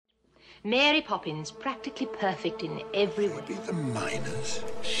Mary Poppins, practically perfect in every way. Be the miners?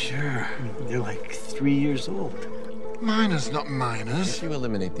 Sure. They're like 3 years old. Miners, not miners. If you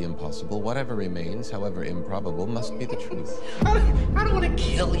eliminate the impossible, whatever remains, however improbable, must be the truth. I don't want to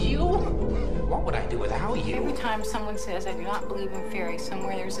kill you. What would I do without you? Every time someone says, I do not believe in fairies,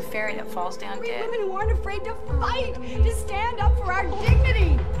 somewhere there's a fairy that falls down dead. Women who aren't afraid to fight, to stand up for our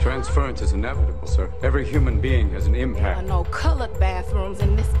dignity. Transference is inevitable, sir. Every human being has an impact. There are no colored bathrooms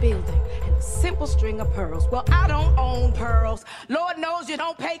in this building, and a simple string of pearls. Well, I don't own pearls. Lord knows you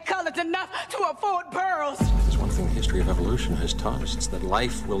don't pay colors enough to afford pearls. There's one thing the history of evolution has taught us. It's that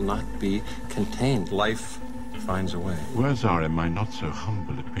life will not be contained. Life finds a way. Words are, in my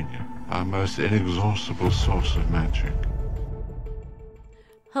not-so-humble opinion, our most inexhaustible source of magic.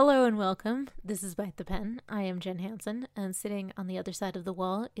 Hello and welcome. This is Bite the Pen. I am Jen Hansen, and sitting on the other side of the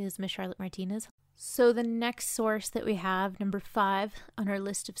wall is Miss Charlotte Martinez. So the next source that we have, number 5 on our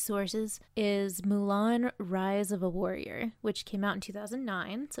list of sources, is Mulan Rise of a Warrior, which came out in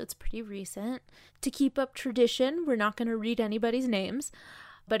 2009, so it's pretty recent. To keep up tradition, we're not going to read anybody's names,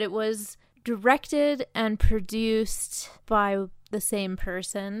 but it was directed and produced by the same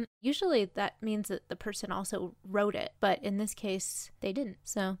person. Usually that means that the person also wrote it, but in this case, they didn't.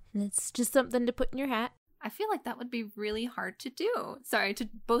 So it's just something to put in your hat. I feel like that would be really hard to do. Sorry, to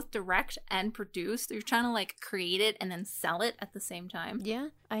both direct and produce. You're trying to like create it and then sell it at the same time. Yeah,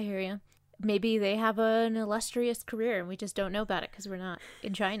 I hear you. Maybe they have an illustrious career and we just don't know about it because we're not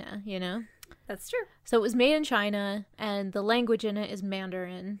in China, you know? That's true. So it was made in China and the language in it is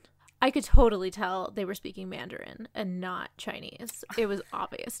Mandarin. I could totally tell they were speaking Mandarin and not Chinese. It was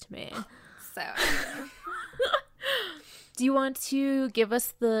obvious to me. So, do you want to give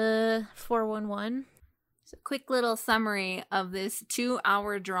us the 411? So, quick little summary of this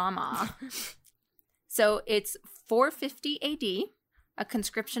 2-hour drama. So, it's 450 AD. A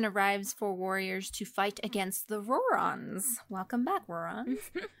conscription arrives for warriors to fight against the Rorons. Welcome back,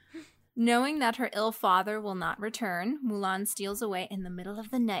 Rorons. Knowing that her ill father will not return, Mulan steals away in the middle of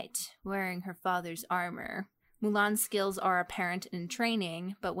the night, wearing her father's armor. Mulan's skills are apparent in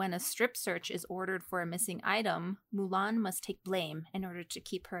training, but when a strip search is ordered for a missing item, Mulan must take blame in order to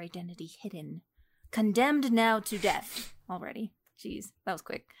keep her identity hidden. Condemned now to death. Already. Jeez, that was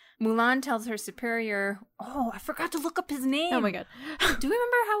quick. Mulan tells her superior, oh, I forgot to look up his name. Oh my god. Do you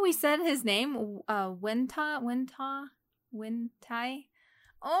remember how we said his name? Wentai?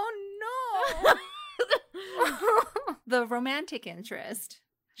 Oh no! The romantic interest.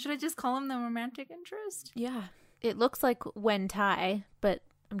 Should I just call him the romantic interest? Yeah. It looks like Wen Tai, but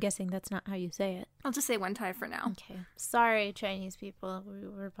I'm guessing that's not how you say it. I'll just say Wen Tai for now. Okay. Sorry, Chinese people.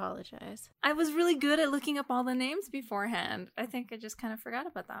 We apologize. I was really good at looking up all the names beforehand. I think I just kind of forgot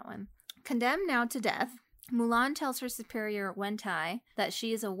about that one. Condemned now to death, Mulan tells her superior, Wen Tai, that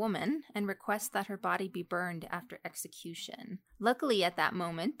she is a woman and requests that her body be burned after execution. Luckily, at that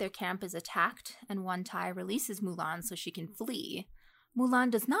moment, their camp is attacked, and Wen Tai releases Mulan so she can flee.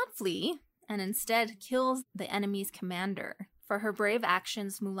 Mulan does not flee, and instead kills the enemy's commander. For her brave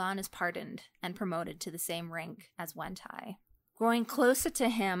actions, Mulan is pardoned and promoted to the same rank as Wen Tai. Growing closer to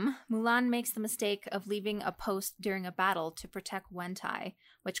him, Mulan makes the mistake of leaving a post during a battle to protect Wen Tai,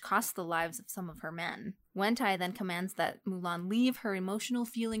 which costs the lives of some of her men. Wen Tai then commands that Mulan leave her emotional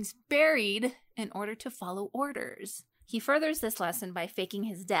feelings buried in order to follow orders. He furthers this lesson by faking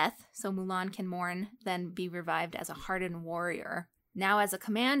his death so Mulan can mourn, then be revived as a hardened warrior. Now as a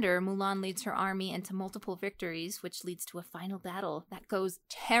commander, Mulan leads her army into multiple victories, which leads to a final battle that goes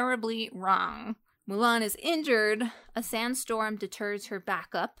terribly wrong. Mulan is injured, a sandstorm deters her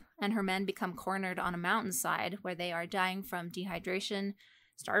backup, and her men become cornered on a mountainside where they are dying from dehydration,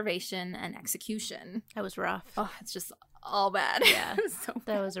 starvation, and execution. That was rough. Oh, it's just all bad. Yeah, so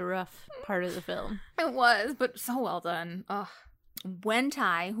that was a rough part of the film. It was, but so well done. Oh. Wen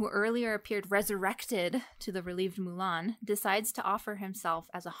Tai, who earlier appeared resurrected to the relieved Mulan, decides to offer himself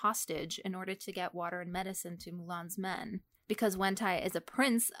as a hostage in order to get water and medicine to Mulan's men. Because Wen Tai is a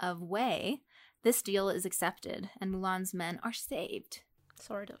prince of Wei, this deal is accepted, and Mulan's men are saved.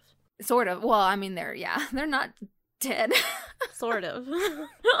 Sort of. Sort of. Well, I mean, they're not dead. Sort of.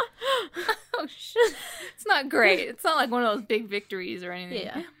 Oh, shit. It's not great. It's not like one of those big victories or anything.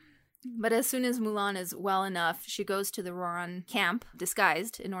 Yeah. But as soon as Mulan is well enough, she goes to the Roran camp,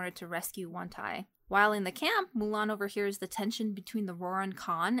 disguised, in order to rescue Wen Tai. While in the camp, Mulan overhears the tension between the Roran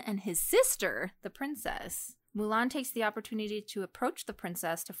Khan and his sister, the princess. Mulan takes the opportunity to approach the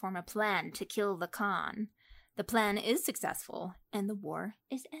princess to form a plan to kill the Khan. The plan is successful, and the war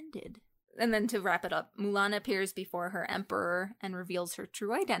is ended. And then to wrap it up, Mulan appears before her emperor and reveals her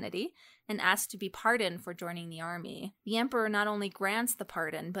true identity and asks to be pardoned for joining the army. The emperor not only grants the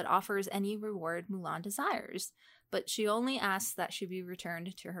pardon, but offers any reward Mulan desires. But she only asks that she be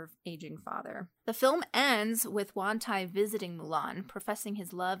returned to her aging father. The film ends with Wan Tai visiting Mulan, professing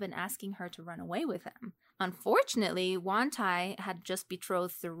his love and asking her to run away with him. Unfortunately, Wan Tai had just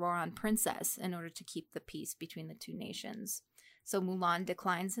betrothed the Roran princess in order to keep the peace between the two nations. So Mulan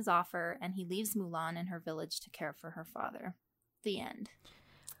declines his offer, and he leaves Mulan in her village to care for her father. The end.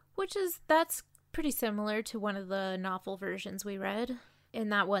 That's pretty similar to one of the novel versions we read. In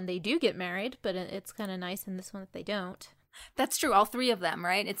that one, they do get married, but it's kind of nice in this one that they don't. That's true. All three of them,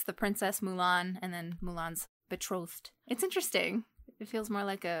 right? It's the Princess Mulan and then Mulan's betrothed. It's interesting. It feels more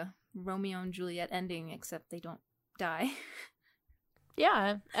like a Romeo and Juliet ending, except they don't die.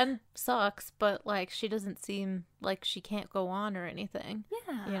 Yeah, and sucks, but, like, she doesn't seem like she can't go on or anything.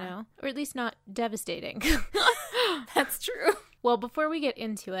 Yeah. You know? Or at least not devastating. That's true. Well, before we get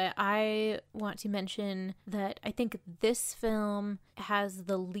into it, I want to mention that I think this film has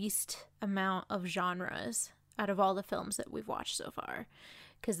the least amount of genres out of all the films that we've watched so far.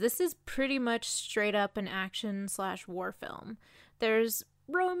 Because this is pretty much straight up an action/war film. There's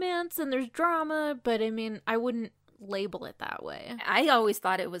romance and there's drama, but I mean, I wouldn't label it that way. I always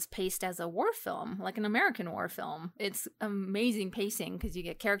thought it was paced as a war film, like an American war film. It's amazing pacing because you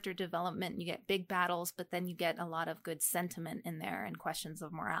get character development, you get big battles, but then you get a lot of good sentiment in there and questions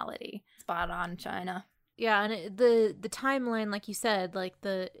of morality. Spot on, China. Yeah, and the timeline, like you said, like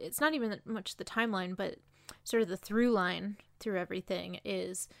it's not even much the timeline, but sort of the through line through everything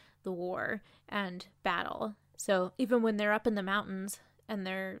is the war and battle. So even when they're up in the mountains and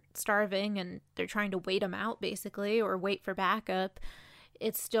they're starving and they're trying to wait them out, basically, or wait for backup,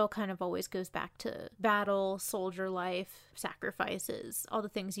 it still kind of always goes back to battle, soldier life, sacrifices, all the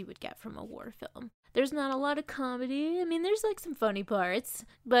things you would get from a war film. There's not a lot of comedy. I mean, there's like some funny parts,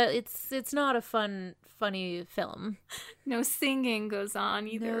 but it's not a funny film. No singing goes on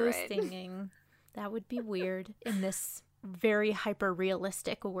either, no right? Singing. That would be weird in this very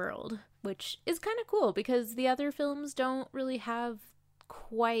hyper-realistic world, which is kind of cool because the other films don't really have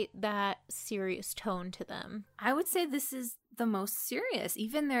quite that serious tone to them. I would say this is the most serious.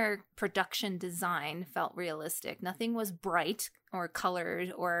 Even their production design felt realistic. Nothing was bright or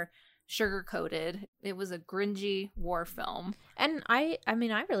colored or sugar-coated. It was a grungy war film. And I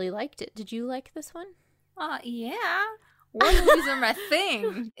mean, I really liked it. Did you like this one? Yeah. War movies are my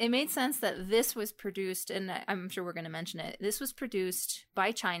thing. It made sense that this was produced, and I'm sure we're going to mention it, this was produced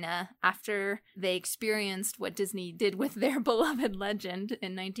by China after they experienced what Disney did with their beloved legend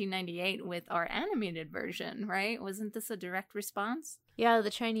in 1998 with our animated version, right? Wasn't this a direct response? Yeah, the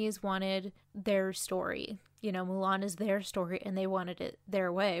Chinese wanted their story. You know, Mulan is their story, and they wanted it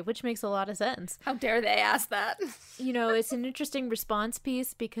their way, which makes a lot of sense. How dare they ask that? You know, it's an interesting response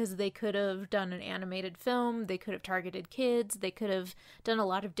piece because they could have done an animated film, they could have targeted kids, they could have done a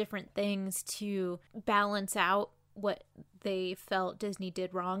lot of different things to balance out what they felt Disney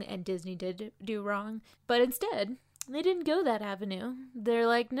did wrong and Disney did do wrong. But instead, they didn't go that avenue. They're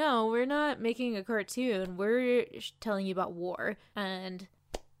like, no, we're not making a cartoon. We're telling you about war. And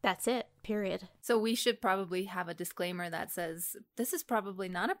that's it, period. So we should probably have a disclaimer that says this is probably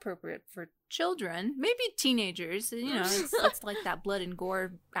not appropriate for children, maybe teenagers. You know, it's like that blood and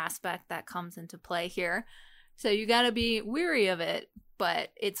gore aspect that comes into play here. So you got to be weary of it, but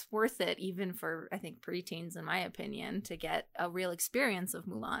it's worth it even for, I think, preteens, in my opinion, to get a real experience of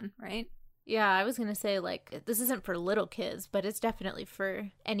Mulan, right? Yeah, I was going to say, like, this isn't for little kids, but it's definitely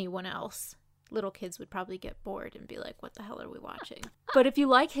for anyone else. Little kids would probably get bored and be like, what the hell are we watching? But if you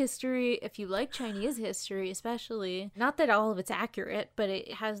like history, if you like Chinese history especially, not that all of it's accurate, but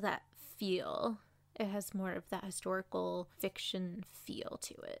it has that feel. It has more of that historical fiction feel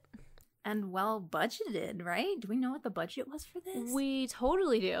to it. And well budgeted, right? Do we know what the budget was for this? We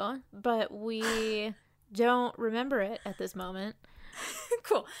totally do, but we don't remember it at this moment.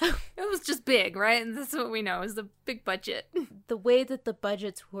 Cool. It was just big, right? And that's what we know is the big budget. The way that the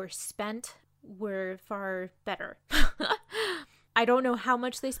budgets were spent were far better. I don't know how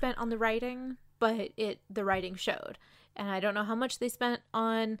much they spent on the writing, but the writing showed. And I don't know how much they spent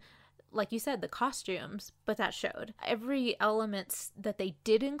on, like you said, the costumes, but that showed. Every element that they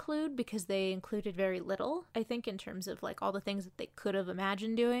did include, because they included very little, I think, in terms of like all the things that they could have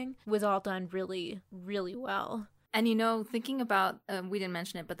imagined doing, was all done really, really well. And, you know, thinking about, we didn't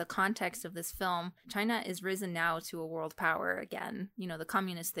mention it, but the context of this film, China is risen now to a world power again. You know, the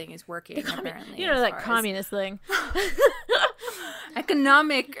communist thing is working, apparently. You know, that communist thing.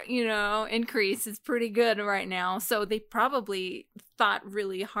 economic, increase is pretty good right now. So they probably thought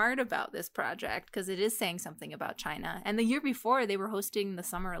really hard about this project because it is saying something about China. And the year before, they were hosting the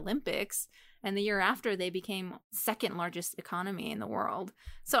Summer Olympics. And the year after, they became second largest economy in the world.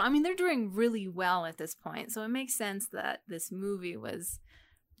 So, I mean, they're doing really well at this point. So it makes sense that this movie was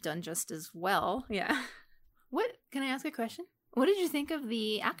done just as well. Yeah. Can I ask a question? What did you think of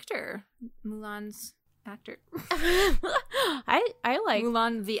the actor? Mulan's actor. I like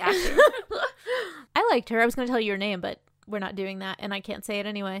Mulan the actor. I liked her. I was going to tell you your name, but we're not doing that, and I can't say it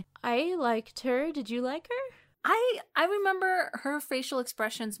anyway. I liked her. Did you like her? I remember her facial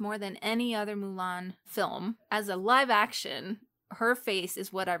expressions more than any other Mulan film. As a live action, her face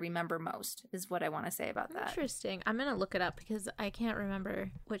is what I remember most, is what I want to say about that. Interesting. I'm going to look it up because I can't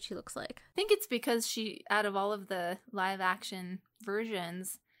remember what she looks like. I think it's because she, out of all of the live action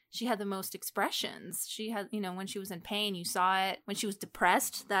versions, she had the most expressions. She had, when she was in pain, you saw it. When she was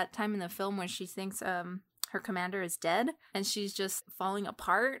depressed, that time in the film when she thinks her commander is dead and she's just falling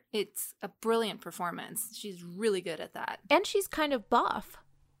apart. It's a brilliant performance. She's really good at that. And she's kind of buff,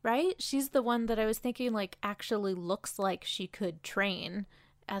 right? She's the one that I was thinking actually looks like she could train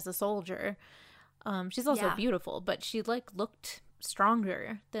as a soldier. She's also beautiful, but she looked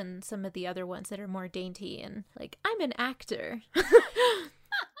stronger than some of the other ones that are more dainty and I'm an actor.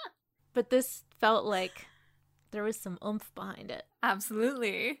 But this felt like there was some oomph behind it.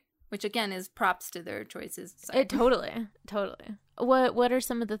 Absolutely. Which, again, is props to their choices. Totally. What are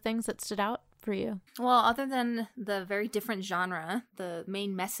some of the things that stood out for you? Well, other than the very different genre, the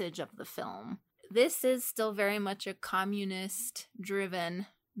main message of the film, this is still very much a communist-driven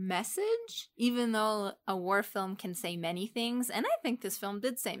message, even though a war film can say many things. And I think this film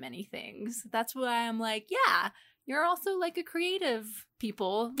did say many things. That's why I'm you're also a creative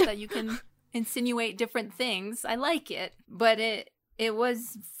people that you can insinuate different things. I like it. But it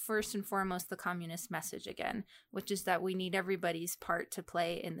was first and foremost the communist message again, which is that we need everybody's part to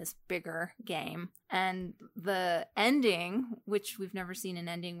play in this bigger game. And the ending, which we've never seen an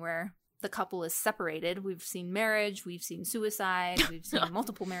ending where the couple is separated. We've seen marriage, we've seen suicide, we've seen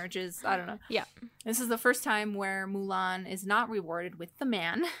multiple marriages. I don't know. Yeah. This is the first time where Mulan is not rewarded with the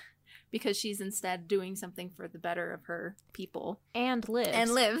man because she's instead doing something for the better of her people. And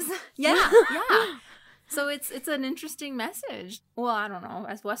lives. Yeah. So it's an interesting message. Well, I don't know.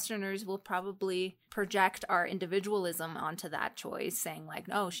 As Westerners, we'll probably project our individualism onto that choice, saying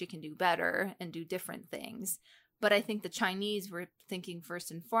no, she can do better and do different things. But I think the Chinese were thinking first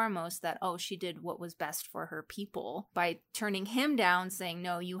and foremost that, she did what was best for her people by turning him down, saying,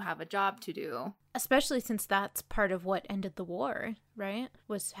 no, you have a job to do. Especially since that's part of what ended the war, right?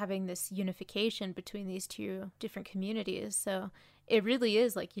 Was having this unification between these two different communities. So it really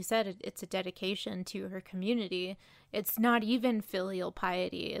is, like you said, it's a dedication to her community. It's not even filial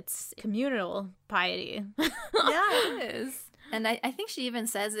piety. It's communal piety. Yeah, it is. And I think she even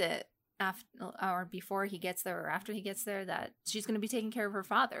says it after or before he gets there or after he gets there that she's going to be taking care of her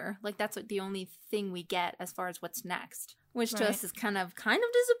father. That's the only thing we get as far as what's next. Which to us is kind of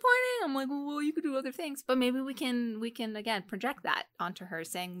disappointing. I'm well, you could do other things. But maybe we can again project that onto her,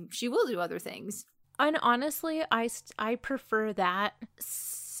 saying she will do other things. And honestly, I prefer that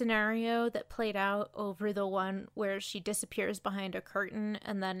scenario that played out over the one where she disappears behind a curtain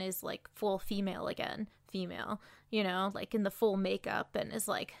and then is full female again. Female, in the full makeup and is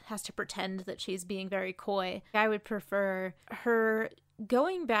has to pretend that she's being very coy. I would prefer her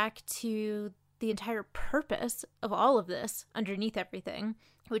going back to the entire purpose of all of this underneath everything,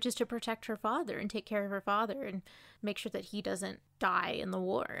 which is to protect her father and take care of her father and make sure that he doesn't die in the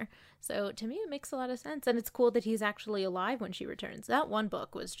war. So to me, it makes a lot of sense. And it's cool that he's actually alive when she returns. That one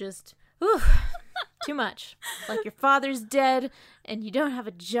book was just, too much. Your father's dead and you don't have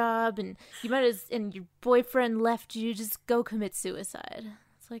a job and and your boyfriend left you, just go commit suicide.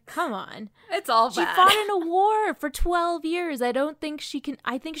 It's come on. It's all bad. She fought in a war for 12 years. I think she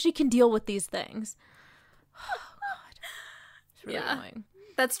can deal with these things. Oh, God. It's really annoying.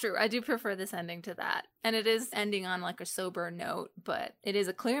 That's true. I do prefer this ending to that. And it is ending on a sober note, but it is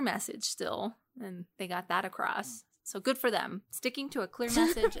a clear message still. And they got that across. So good for them. Sticking to a clear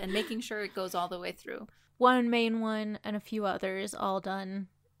message and making sure it goes all the way through. One main one and a few others all done,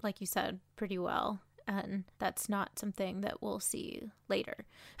 like you said, pretty well. And that's not something that we'll see later.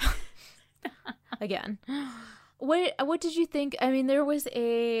 Again. What did you think? I mean, there was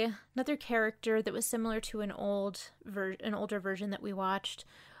another character that was similar to an older version that we watched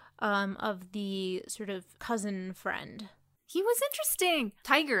of the sort of cousin friend. He was interesting.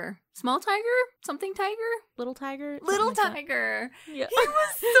 Tiger. Small tiger? Something tiger? Little tiger? Little tiger. Yeah. He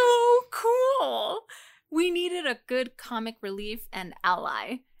was so cool. We needed a good comic relief and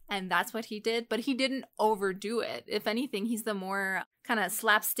ally. And that's what he did, but he didn't overdo it. If anything, he's the more kind of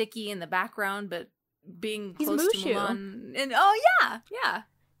slapsticky in the background, but being close to Mulan. And yeah.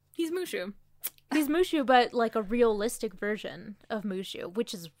 He's Mushu. He's Mushu, but like a realistic version of Mushu,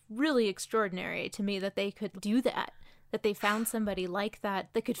 which is really extraordinary to me that they could do that. That they found somebody like that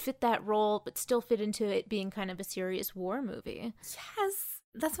could fit that role, but still fit into it being kind of a serious war movie. Yes,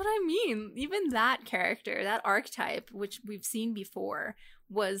 that's what I mean. Even that character, that archetype, which we've seen before,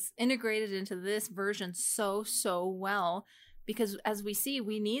 was integrated into this version so well. Because as we see,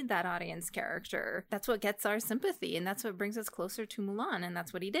 we need that audience character. That's what gets our sympathy, and that's what brings us closer to Mulan, and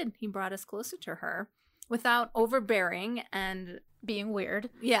that's what he did. He brought us closer to her without overbearing and being weird.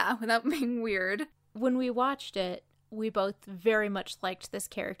 Yeah, without being weird. When we watched it, we both very much liked this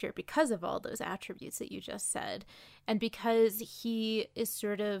character because of all those attributes that you just said, and because he is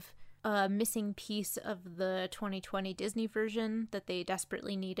sort of a missing piece of the 2020 Disney version that they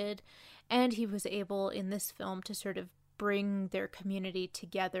desperately needed, and he was able in this film to sort of bring their community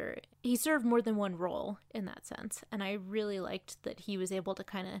together. He served more than one role in that sense, and I really liked that he was able to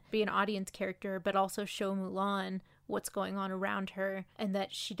kind of be an audience character but also show Mulan what's going on around her, and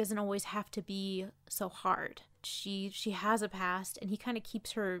that she doesn't always have to be so hard. She has a past, and he kind of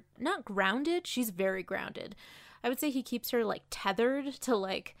keeps her not grounded. She's very grounded. I would say he keeps her like tethered to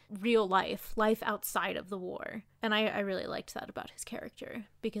like real life outside of the war. And I really liked that about his character,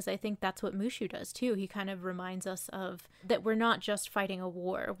 because I think that's what Mushu does too. He kind of reminds us of that we're not just fighting a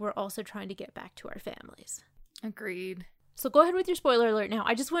war, we're also trying to get back to our families. Agreed. So go ahead with your spoiler alert now.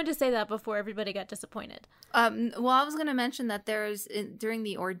 I just wanted to say that before everybody got disappointed. Well, I was going to mention that during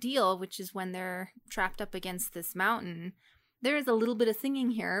the ordeal, which is when they're trapped up against this mountain, there is a little bit of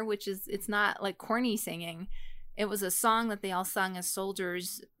singing here, which is, it's not like corny singing. It was a song that they all sung as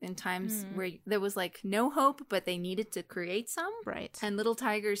soldiers in times where there was like no hope, but they needed to create some. Right. And Little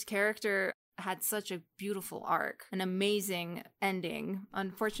Tiger's character had such a beautiful arc, an amazing ending.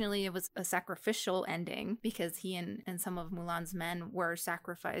 Unfortunately, it was a sacrificial ending because he and some of Mulan's men were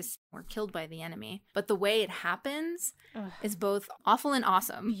sacrificed or killed by the enemy. But the way it happens is both awful and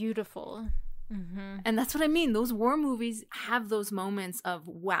awesome. Beautiful. Mm-hmm. And that's what I mean. Those war movies have those moments of,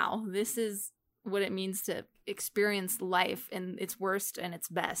 wow, this is what it means to experience life in its worst and its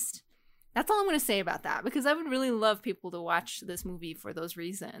best. That's all I'm going to say about that, because I would really love people to watch this movie for those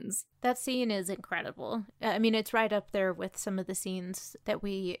reasons. That scene is incredible. I mean, it's right up there with some of the scenes that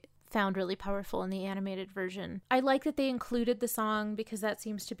we found really powerful in the animated version. I like that they included the song, because that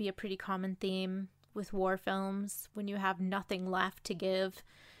seems to be a pretty common theme with war films. When you have nothing left to give,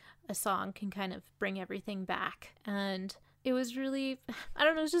 a song can kind of bring everything back. And it was really, I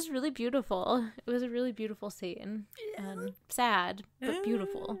don't know, it was just really beautiful. It was a really beautiful scene. And sad, but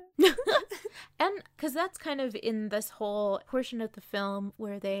beautiful. And because that's kind of in this whole portion of the film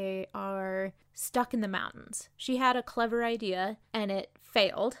where they are stuck in the mountains. She had a clever idea and it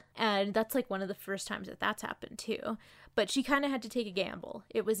failed. And that's like one of the first times that that's happened too. But she kind of had to take a gamble.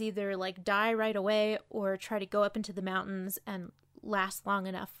 It was either like die right away or try to go up into the mountains and last long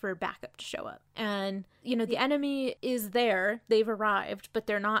enough for backup to show up. And, you know, the enemy is there. They've arrived, but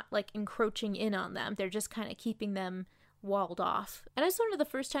they're not like encroaching in on them. They're just kind of keeping them walled off. And it's one of the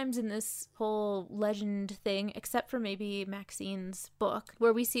first times in this whole legend thing, except for maybe Maxine's book,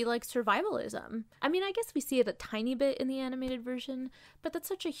 where we see like survivalism. I mean, I guess we see it a tiny bit in the animated version, but that's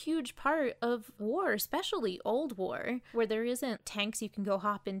such a huge part of war, especially old war, where there isn't tanks you can go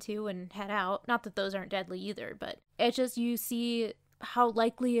hop into and head out. Not that those aren't deadly either, but it just, you see how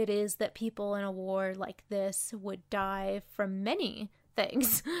likely it is that people in a war like this would die from many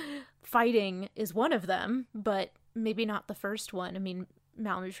things. Fighting is one of them, but maybe not the first one. I mean,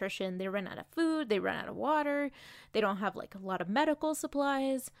 malnutrition, they run out of food, they run out of water, they don't have like a lot of medical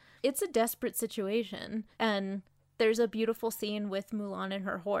supplies. It's a desperate situation. And there's a beautiful scene with Mulan and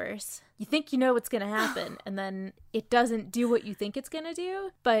her horse. You think you know what's going to happen, and then it doesn't do what you think it's going to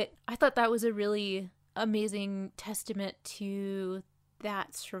do. But I thought that was a really amazing testament to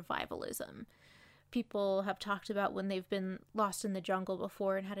that survivalism. People have talked about when they've been lost in the jungle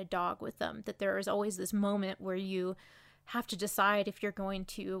before and had a dog with them, that there is always this moment where you have to decide if you're going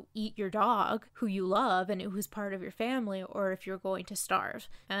to eat your dog, who you love and who's part of your family, or if you're going to starve.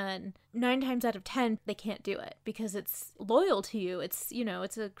 And 9 times out of 10, they can't do it because it's loyal to you. It's, you know,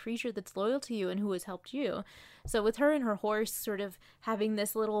 it's a creature that's loyal to you and who has helped you. So with her and her horse sort of having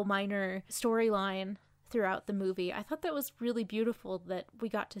this little minor storyline throughout the movie, I thought that was really beautiful that we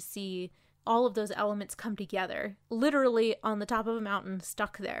got to see all of those elements come together, literally on the top of a mountain,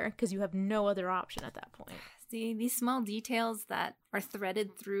 stuck there, because you have no other option at that point. See, these small details that are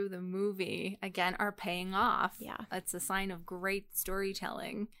threaded through the movie, again, are paying off. Yeah. It's a sign of great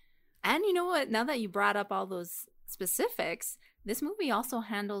storytelling. And you know what? Now that you brought up all those specifics, this movie also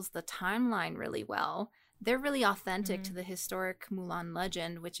handles the timeline really well. They're really authentic to the historic Mulan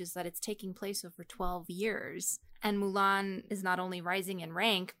legend, which is that it's taking place over 12 years. And Mulan is not only rising in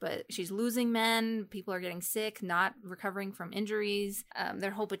rank, but she's losing men. People are getting sick, not recovering from injuries.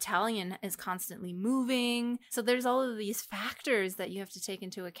 Their whole battalion is constantly moving. So there's all of these factors that you have to take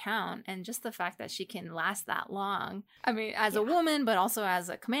into account. And just the fact that she can last that long. I mean, as a woman, but also as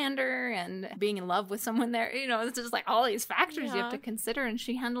a commander and being in love with someone there, you know, it's just like all these factors you have to consider. And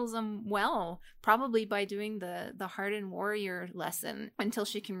she handles them well, probably by doing the hardened warrior lesson until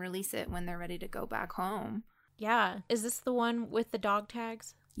she can release it when they're ready to go back home. Yeah. Is this the one with the dog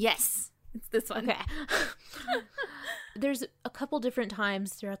tags? Yes. It's this one. Okay. There's a couple different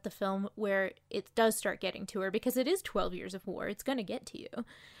times throughout the film where it does start getting to her because it is 12 years of war. It's going to get to you.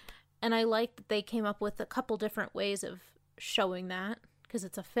 And I like that they came up with a couple different ways of showing that because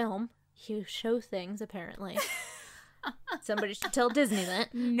it's a film. You show things, apparently. Somebody should tell Disney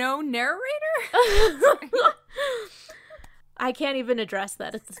that. No narrator? I can't even address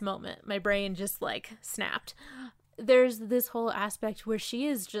that at this moment. My brain just like snapped. There's this whole aspect where she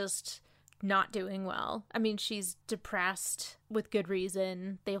is just not doing well. I mean, she's depressed with good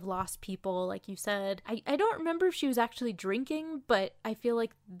reason. They've lost people, like you said. I don't remember if she was actually drinking, but I feel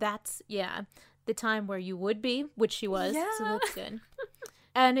like that's, the time where you would be, which she was. Yeah. So that's good.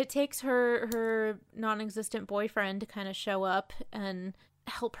 And it takes her non-existent boyfriend to kind of show up and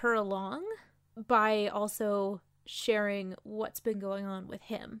help her along by also sharing what's been going on with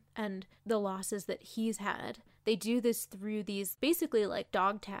him and the losses that he's had. They do this through these basically like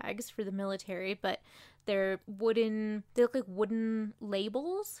dog tags for the military, but they look like wooden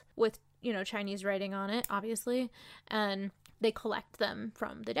labels with, you know, Chinese writing on it, obviously, and they collect them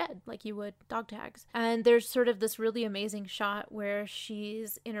from the dead like you would dog tags. And there's sort of this really amazing shot where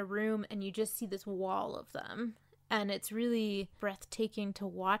she's in a room and you just see this wall of them. And it's really breathtaking to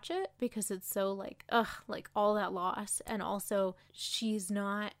watch it because it's so like all that loss. And also she's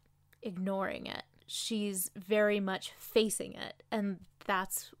not ignoring it. She's very much facing it. And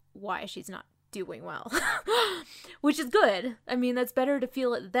that's why she's not doing well, which is good. I mean, that's better to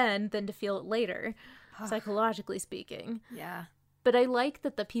feel it then than to feel it later, psychologically speaking. Yeah. But I like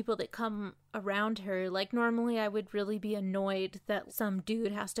that the people that come around her, like normally I would really be annoyed that some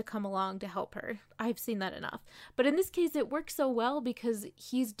dude has to come along to help her. I've seen that enough. But in this case, it works so well because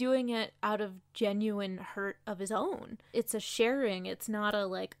he's doing it out of genuine hurt of his own. It's a sharing. It's not a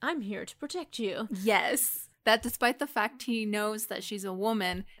like, I'm here to protect you. Yes. That despite the fact he knows that she's a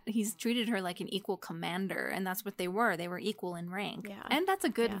woman, he's treated her like an equal commander. And that's what they were. They were equal in rank. Yeah. And that's a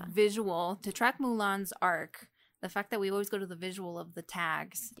good visual to track Mulan's arc. The fact that we always go to the visual of the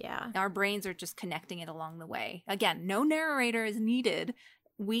tags. Yeah. Our brains are just connecting it along the way. Again, no narrator is needed.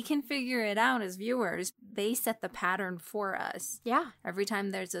 We can figure it out as viewers. They set the pattern for us. Yeah. Every time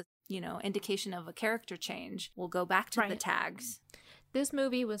there's a, indication of a character change, we'll go back to the tags. This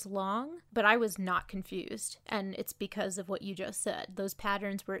movie was long, but I was not confused. And it's because of what you just said. Those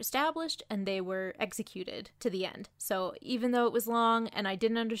patterns were established and they were executed to the end. So even though it was long and I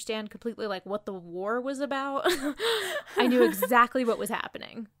didn't understand completely like what the war was about, I knew exactly what was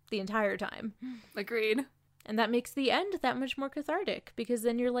happening the entire time. Agreed. And that makes the end that much more cathartic because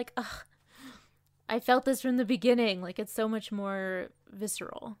then you're like, ugh, I felt this from the beginning. Like it's so much more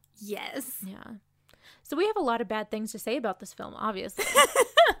visceral. Yes. Yeah. So we have a lot of bad things to say about this film, obviously.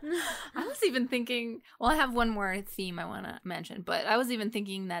 I was even thinking, I have one more theme I want to mention, but I was even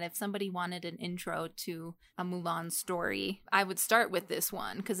thinking that if somebody wanted an intro to a Mulan story, I would start with this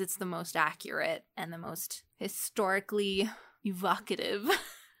one because it's the most accurate and the most historically evocative.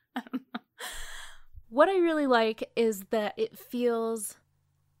 I don't know. What I really like is that it feels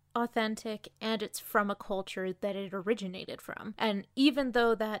authentic and it's from a culture that it originated from. And even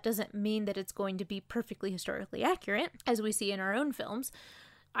though that doesn't mean that it's going to be perfectly historically accurate, as we see in our own films,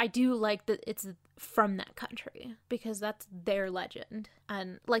 I do like that it's from that country because that's their legend.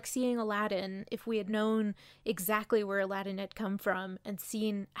 And like seeing Aladdin, if we had known exactly where Aladdin had come from and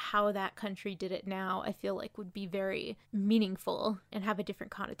seen how that country did it now, I feel like would be very meaningful and have a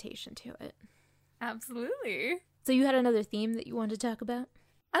different connotation to it. Absolutely. So you had another theme that you wanted to talk about?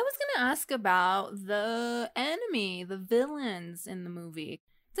 I was going to ask about the enemy, the villains in the movie.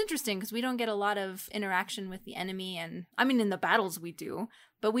 It's interesting because we don't get a lot of interaction with the enemy, and I mean in the battles we do,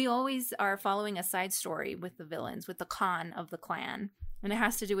 but we always are following a side story with the villains, with the Khan of the clan. And it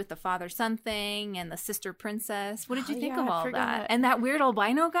has to do with the father-son thing and the sister princess. What did you think of I all forgot. that? And that weird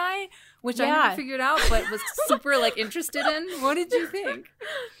albino guy, which I never figured out, but was super like interested in. What did you think?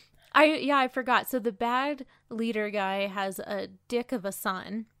 I forgot. So the bad leader guy has a dick of a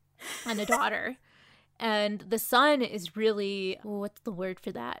son and a daughter. And the son is really, what's the word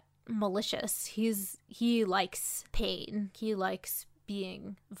for that? Malicious. He likes pain. He likes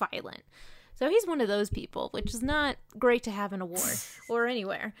being violent. So he's one of those people, which is not great to have in a war or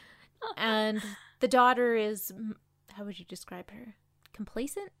anywhere. And the daughter is, how would you describe her?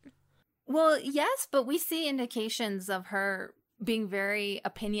 Complacent? Well, yes, but we see indications of her being very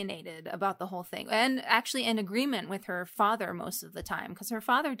opinionated about the whole thing, and actually in agreement with her father most of the time, because her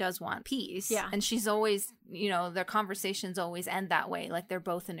father does want peace. Yeah. And she's always, their conversations always end that way. Like they're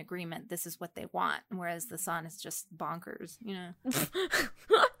both in agreement. This is what they want. Whereas the son is just bonkers,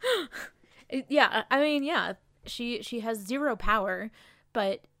 Yeah, I mean, yeah, she has zero power,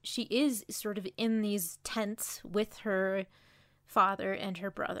 but she is sort of in these tents with her father and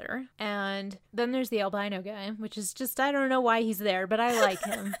her brother. And then there's the albino guy, which is just, I don't know why he's there, but I like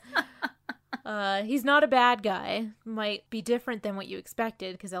him. He's not a bad guy. Might be different than what you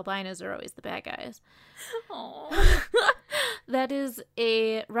expected, because albinos are always the bad guys. Aww. That is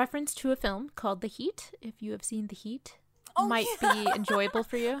a reference to a film called The Heat. If you have seen The Heat, might be enjoyable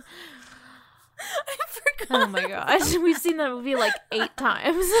for you. I forgot. Oh my gosh, we've seen that movie like 8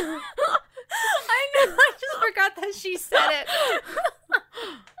 times. I know, I just forgot that she said it.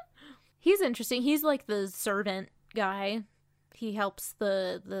 He's interesting. He's like the servant guy. He helps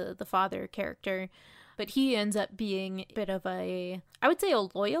the father character, but he ends up being a bit of I would say a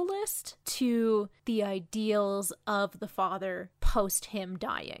loyalist to the ideals of the father post him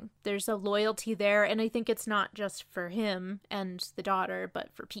dying. There's a loyalty there, and I think it's not just for him and the daughter, but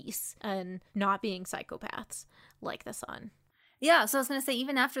for peace and not being psychopaths like the son. Yeah, so I was going to say,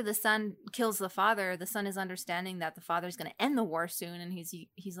 even after the son kills the father, the son is understanding that the father's going to end the war soon, and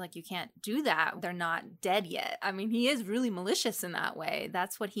he's like, you can't do that. They're not dead yet. I mean, he is really malicious in that way.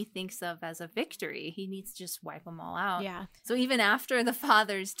 That's what he thinks of as a victory. He needs to just wipe them all out. Yeah. So even after the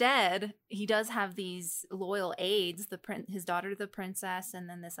father's dead, he does have these loyal aides, his daughter, the princess, and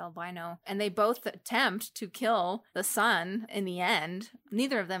then this albino, and they both attempt to kill the son in the end.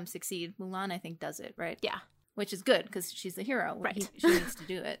 Neither of them succeed. Mulan, I think, does it, right? Yeah. Which is good, because she's the hero. Right. She needs to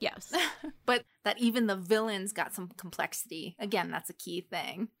do it. Yes. But that even the villains got some complexity. Again, that's a key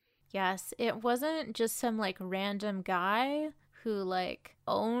thing. Yes. It wasn't just some like random guy who like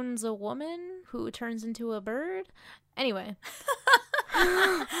owns a woman who turns into a bird. Anyway.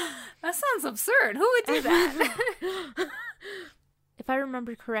 That sounds absurd. Who would do that? If I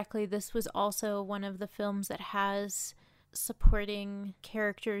remember correctly, this was also one of the films that has supporting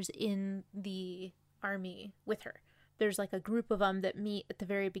characters in the army with her. There's like a group of them that meet at the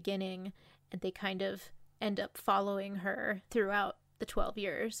very beginning, and they kind of end up following her throughout the 12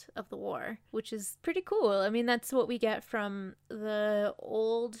 years of the war, which is pretty cool. I mean, that's what we get from the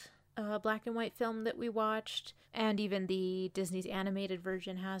old black and white film that we watched, and even the Disney's animated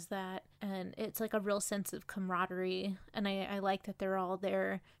version has that, and it's like a real sense of camaraderie, and I like that they're all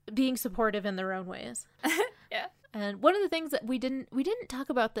there being supportive in their own ways. Yeah. And one of the things that we didn't talk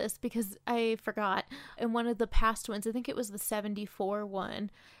about this because I forgot in one of the past ones, I think it was the 74 one,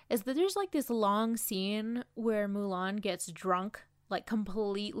 is that there's like this long scene where Mulan gets drunk, like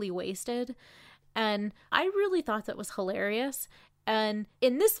completely wasted. And I really thought that was hilarious. And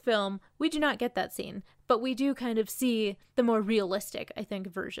in this film, we do not get that scene, but we do kind of see the more realistic, I think,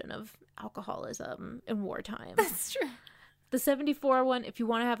 version of alcoholism in wartime. That's true. The 74 one, if you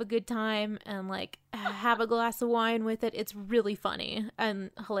want to have a good time and like have a glass of wine with it, it's really funny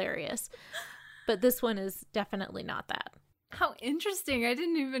and hilarious. But this one is definitely not that. How interesting. I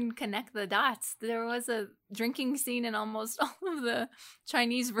didn't even connect the dots. There was a drinking scene in almost all of the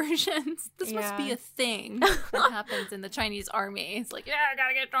Chinese versions. This must be a thing that happens in the Chinese army. It's like, yeah, I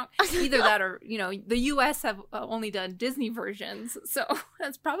gotta get drunk. Either that or, the US have only done Disney versions. So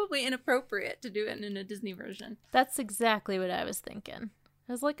that's probably inappropriate to do it in a Disney version. That's exactly what I was thinking.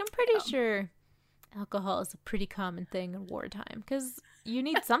 I was like, I'm pretty sure alcohol is a pretty common thing in wartime because you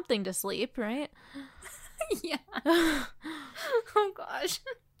need something to sleep, right? Yeah. Oh gosh.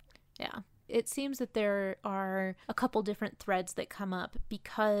 Yeah. It seems that there are a couple different threads that come up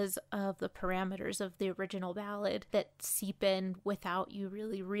because of the parameters of the original ballad that seep in without you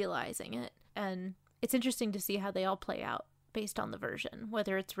really realizing it. And it's interesting to see how they all play out based on the version,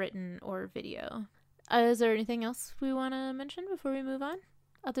 whether it's written or video. Is there anything else we want to mention before we move on?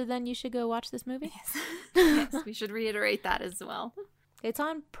 Other than you should go watch this movie? Yes. Yes, we should reiterate that as well. It's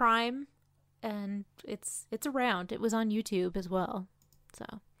on Prime. And it's around. It was on YouTube as well.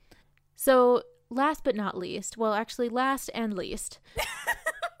 So last but not least, well, actually last and least.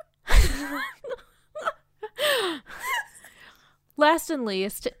 Last and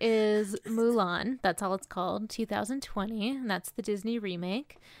least is Mulan. That's all it's called, 2020. And that's the Disney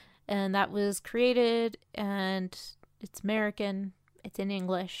remake. And that was created, and it's American. It's in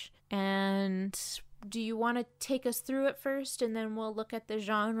English. And do you want to take us through it first? And then we'll look at the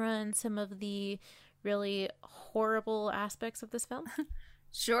genre and some of the really horrible aspects of this film?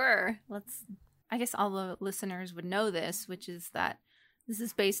 Sure. I guess all the listeners would know this, which is that this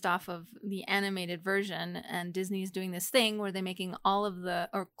is based off of the animated version, and Disney's doing this thing where they're making all of the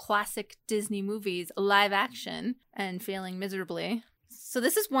classic Disney movies live action and failing miserably. So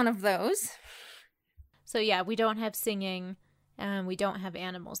this is one of those. So yeah, we don't have singing and we don't have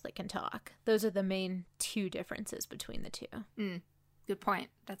animals that can talk. Those are the main two differences between the two. Good point.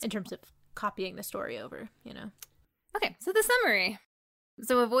 That's in terms of copying the story over, you know. Okay, so the summary.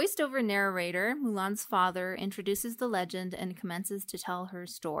 So a voiced-over narrator, Mulan's father, introduces the legend and commences to tell her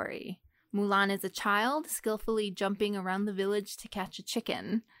story. Mulan is a child, skillfully jumping around the village to catch a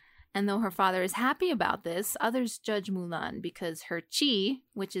chicken. And though her father is happy about this, others judge Mulan because her chi,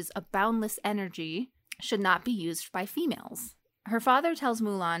 which is a boundless energy, should not be used by females. Her father tells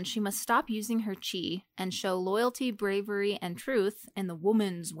Mulan she must stop using her chi and show loyalty, bravery, and truth in the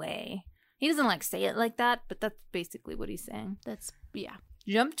woman's way. He doesn't say it like that, but that's basically what he's saying. Yeah.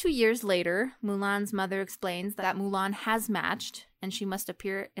 Jump 2 years later, Mulan's mother explains that Mulan has matched and she must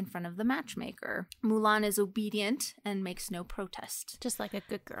appear in front of the matchmaker. Mulan is obedient and makes no protest. Just like a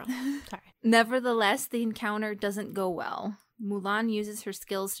good girl. Sorry. Nevertheless, the encounter doesn't go well. Mulan uses her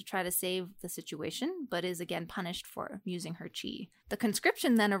skills to try to save the situation, but is again punished for using her chi. The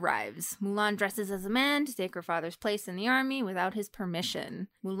conscription then arrives. Mulan dresses as a man to take her father's place in the army without his permission.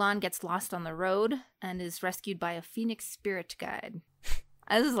 Mulan gets lost on the road and is rescued by a phoenix spirit guide.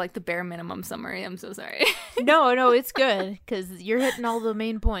 This is the bare minimum summary. I'm so sorry. No, it's good because you're hitting all the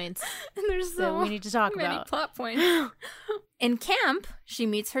main points. And there's so we need to talk many about plot points. In camp, she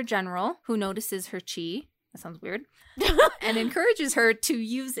meets her general, who notices her chi. That sounds weird. And encourages her to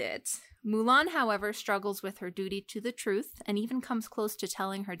use it. Mulan, however, struggles with her duty to the truth and even comes close to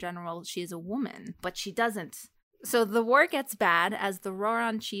telling her general she is a woman, but she doesn't. So the war gets bad as the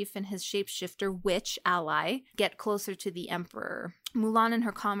Roran chief and his shapeshifter witch ally get closer to the emperor. Mulan and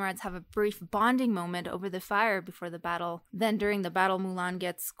her comrades have a brief bonding moment over the fire before the battle. Then during the battle, Mulan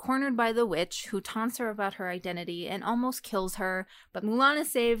gets cornered by the witch, who taunts her about her identity and almost kills her, but Mulan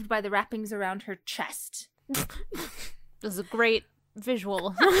is saved by the wrappings around her chest. This is a great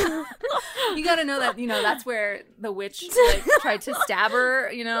visual. You gotta know that, that's where the witch tried to stab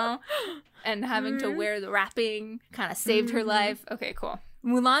her, and having to wear the wrapping kind of saved her life. Okay, cool.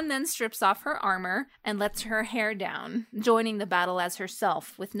 Mulan then strips off her armor and lets her hair down, joining the battle as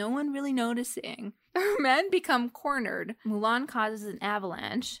herself, with no one really noticing. Her men become cornered. Mulan causes an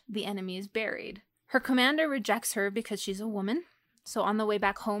avalanche. The enemy is buried. Her commander rejects her because she's a woman. So on the way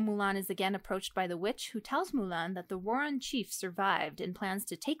back home, Mulan is again approached by the witch, who tells Mulan that the Roran chief survived and plans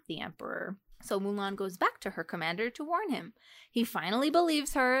to take the emperor. So Mulan goes back to her commander to warn him. He finally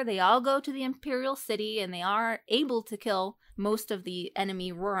believes her. They all go to the imperial city, and they are able to kill most of the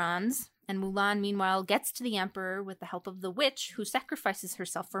enemy Rorans. And Mulan, meanwhile, gets to the emperor with the help of the witch, who sacrifices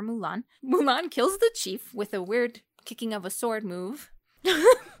herself for Mulan. Mulan kills the chief with a weird kicking of a sword move.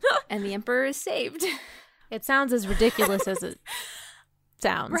 And the emperor is saved. It sounds as ridiculous as it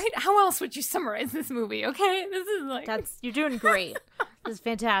sounds. Right? How else would you summarize this movie, okay? This is you're doing great. This is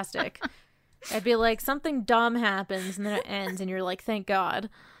fantastic. I'd be like, something dumb happens and then it ends and you're like, thank God.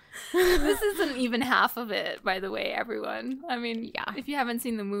 This isn't even half of it, by the way, everyone. I mean, yeah, if you haven't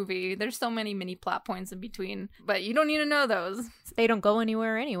seen the movie, there's so many mini plot points in between, but you don't need to know those. They don't go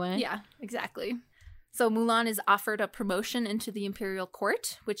anywhere anyway. Yeah, exactly. So Mulan is offered a promotion into the imperial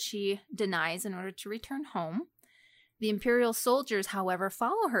court, which she denies in order to return home. The imperial soldiers, however,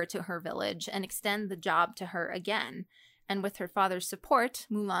 follow her to her village and extend the job to her again. And with her father's support,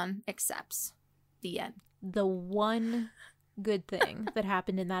 Mulan accepts. The end. The one good thing that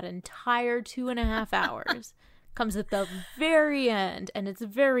happened in that entire 2.5 hours comes at the very end, and it's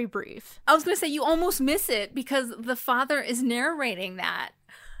very brief. I was going to say, you almost miss it because the father is narrating that.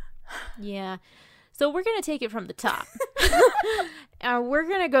 Yeah. So we're going to take it from the top. We're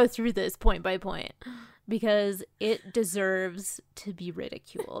going to go through this point by point because it deserves to be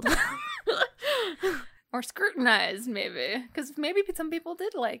ridiculed. Or scrutinized, maybe. Because maybe some people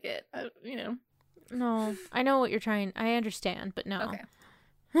did like it, No, I know what you're trying. I understand, but no.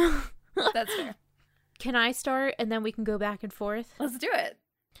 Okay. That's fair. Can I start and then we can go back and forth? Let's do it.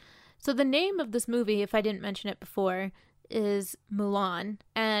 So the name of this movie, if I didn't mention it before, is Mulan.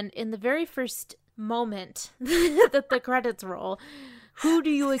 And in the very first moment that the credits roll, who do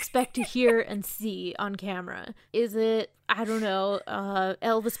you expect to hear and see on camera? Is it, I don't know,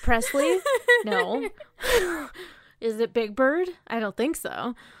 Elvis Presley? No. Is it Big Bird? I don't think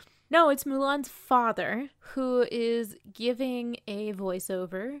so. No, it's Mulan's father, who is giving a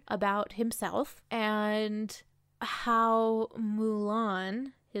voiceover about himself and how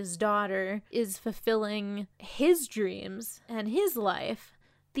Mulan, his daughter, is fulfilling his dreams and his life.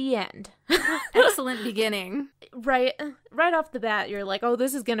 The end. Excellent beginning. Right off the bat, you're like, oh,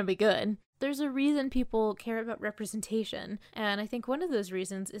 this is going to be good. There's a reason people care about representation. And I think one of those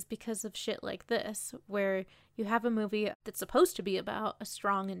reasons is because of shit like this, where you have a movie that's supposed to be about a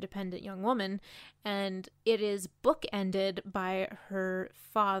strong, independent young woman, and it is bookended by her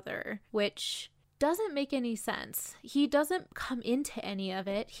father, which doesn't make any sense. He doesn't come into any of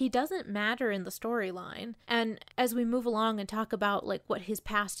it. He doesn't matter in the storyline. And as we move along and talk about like what his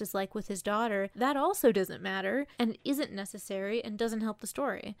past is like with his daughter, that also doesn't matter and isn't necessary and doesn't help the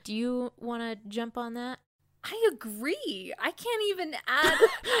story. Do you want to jump on that? I agree. I can't even add...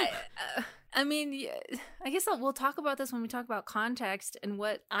 I mean, I guess we'll talk about this when we talk about context and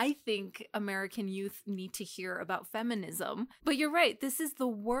what I think American youth need to hear about feminism. But you're right. This is the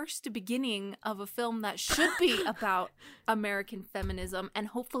worst beginning of a film that should be about American feminism and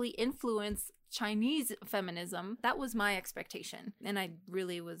hopefully influence Chinese feminism. That was my expectation. And I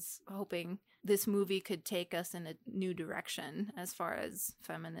really was hoping this movie could take us in a new direction as far as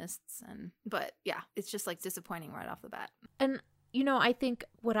feminists. But yeah, it's just like disappointing right off the bat. And you know, I think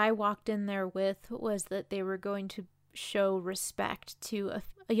what I walked in there with was that they were going to show respect to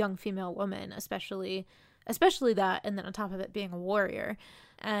a young female woman, especially that, and then on top of it being a warrior.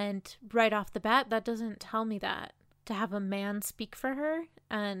 And right off the bat, that doesn't tell me that. To have a man speak for her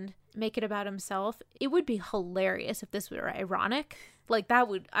and make it about himself, it would be hilarious if this were ironic. Like I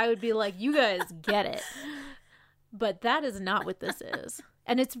would be like, you guys get it. But that is not what this is.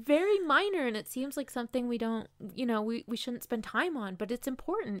 And it's very minor, and it seems like something we don't, we shouldn't spend time on, but it's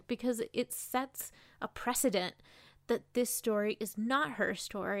important because it sets a precedent that this story is not her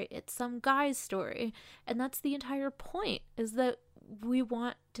story, it's some guy's story. And that's the entire point, is that we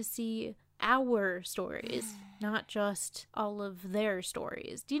want to see our stories, not just all of their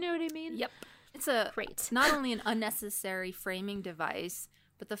stories. Do you know what I mean? Yep. It's not only an unnecessary framing device,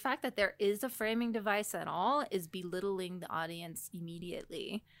 but the fact that there is a framing device at all is belittling the audience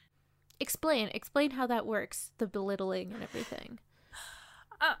immediately. Explain how that works, the belittling and everything.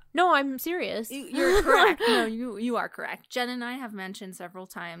 No, I'm serious. You're correct. No, you are correct. Jen and I have mentioned several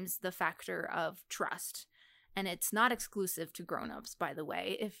times the factor of trust. And it's not exclusive to grown-ups, by the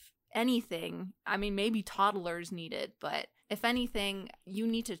way. If anything, I mean, maybe toddlers need it, but if anything, you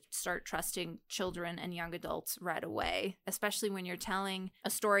need to start trusting children and young adults right away, especially when you're telling a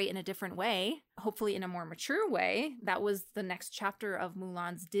story in a different way, hopefully in a more mature way. That was the next chapter of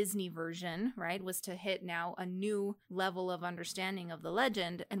Mulan's Disney version, right? Was to hit now a new level of understanding of the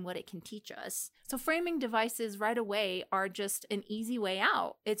legend and what it can teach us. So framing devices right away are just an easy way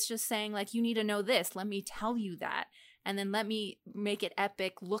out. It's just saying like, you need to know this. Let me tell you that. And then let me make it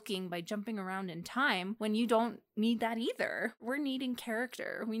epic looking by jumping around in time when you don't need that either. We're needing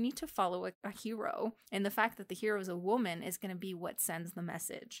character. We need to follow a hero. And the fact that the hero is a woman is going to be what sends the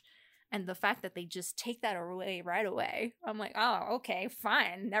message. And the fact that they just take that away right away, I'm like, oh, okay,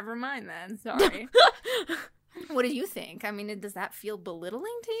 fine. Never mind then. Sorry. What do you think? I mean, does that feel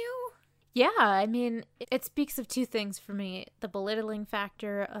belittling to you? Yeah, I mean, it speaks of two things for me. The belittling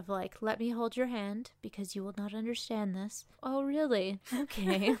factor of like, let me hold your hand because you will not understand this. Oh, really?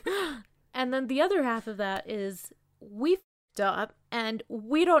 Okay. And then the other half of that is we f***ed up and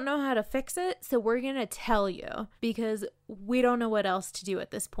we don't know how to fix it, so we're going to tell you because we don't know what else to do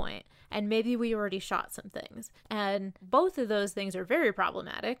at this point. And maybe we already shot some things. And both of those things are very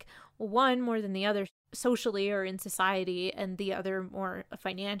problematic. One more than the other socially or in society, and the other more a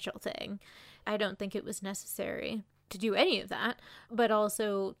financial thing. I don't think it was necessary to do any of that. But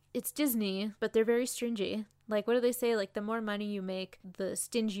also, it's Disney, but they're very stringy. Like, what do they say? Like, the more money you make, the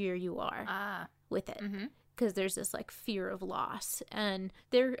stingier you are with it. Mm-hmm. Because there's this like fear of loss, and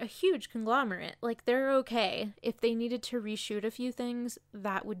they're a huge conglomerate. Like, they're okay. If they needed to reshoot a few things,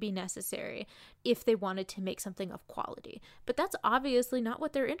 that would be necessary if they wanted to make something of quality. But that's obviously not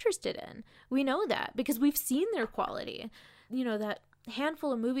what they're interested in. We know that because we've seen their quality. You know, that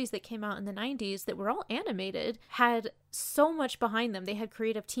handful of movies that came out in the 90s that were all animated had so much behind them. They had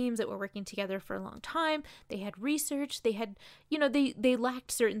creative teams that were working together for a long time. They had research. They had, you know, they lacked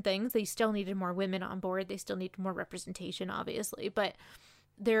certain things. They still needed more women on board. They still needed more representation, obviously. But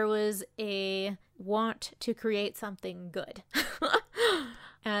there was a want to create something good.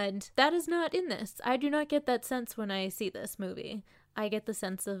 And that is not in this. I do not get that sense when I see this movie. I get the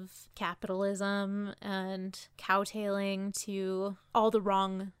sense of capitalism and cowtailing to all the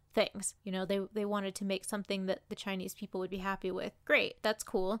wrong things. You know, they wanted to make something that the Chinese people would be happy with. Great, that's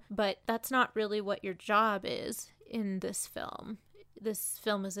cool. But that's not really what your job is in this film. This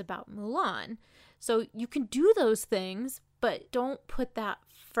film is about Mulan. So you can do those things, but don't put that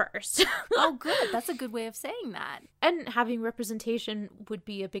first. Oh, good. That's a good way of saying that. And having representation would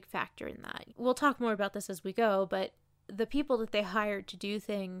be a big factor in that. We'll talk more about this as we go, but the people that they hired to do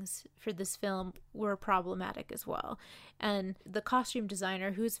things for this film were problematic as well. And the costume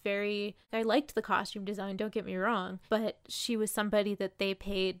designer, I liked the costume design, don't get me wrong, but she was somebody that they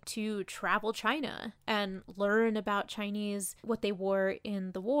paid to travel China and learn about Chinese, what they wore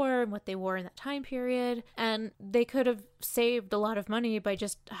in the war and what they wore in that time period. And they could have saved a lot of money by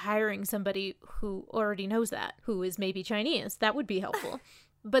just hiring somebody who already knows that, who is maybe Chinese. That would be helpful.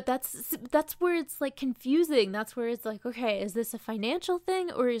 But that's where it's like confusing. That's where it's like, okay, is this a financial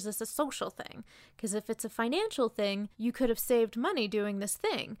thing or is this a social thing? Because if it's a financial thing, you could have saved money doing this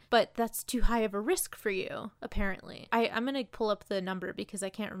thing, but that's too high of a risk for you, apparently. I'm going to pull up the number because I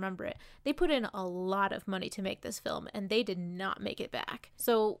can't remember it. They put in a lot of money to make this film and they did not make it back.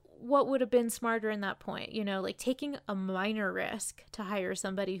 So what would have been smarter in that point? You know, like taking a minor risk to hire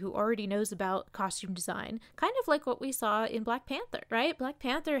somebody who already knows about costume design, kind of like what we saw in Black Panther, right? Black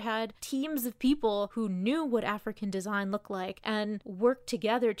Panther had teams of people who knew what African design looked like and worked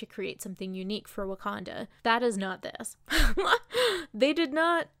together to create something unique for Wakanda. That is not this. They did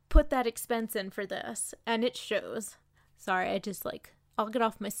not put that expense in for this, and it shows. Sorry, I'll get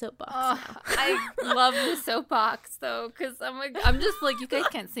off my soapbox now. I love the soapbox though, because I'm just like, you guys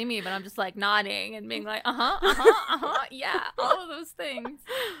can't see me, but I'm just like nodding and being like, yeah, all of those things.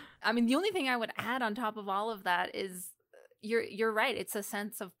 I mean, the only thing I would add on top of all of that is you're right. It's a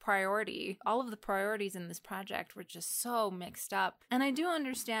sense of priority. All of the priorities in this project were just so mixed up. And I do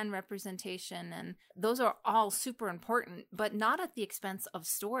understand representation, and those are all super important, but not at the expense of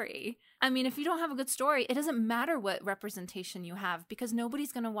story. I mean, if you don't have a good story, it doesn't matter what representation you have because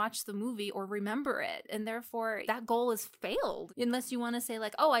nobody's going to watch the movie or remember it. And therefore, that goal is failed. Unless you want to say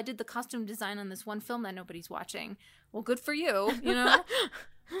like, oh, I did the costume design on this one film that nobody's watching. Well, good for you, you know?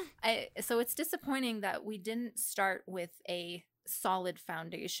 So it's disappointing that we didn't start with a solid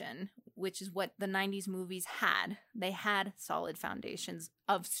foundation, which is what the 90s movies had. They had solid foundations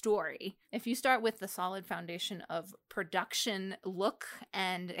of story. If you start with the solid foundation of production look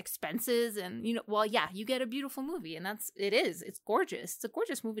and expenses and, you know, well, yeah, you get a beautiful movie, and it's gorgeous. It's a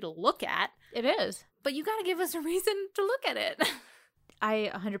gorgeous movie to look at. It is. But you got to give us a reason to look at it.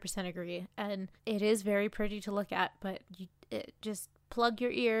 I 100% agree. And it is very pretty to look at, but just plug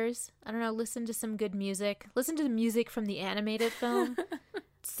your ears. I don't know, listen to some good music. Listen to the music from the animated film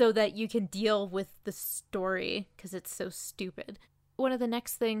so that you can deal with the story because it's so stupid. One of the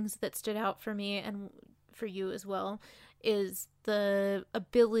next things that stood out for me and for you as well is the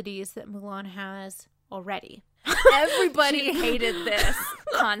abilities that Mulan has already. Everybody hated this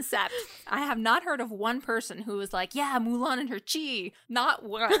concept. I have not heard of one person who was like, yeah, Mulan and her chi. Not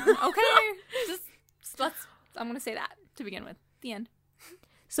one. Okay? I'm going to say that to begin with. The end.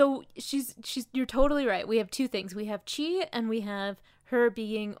 So you're totally right. We have two things. We have chi and we have her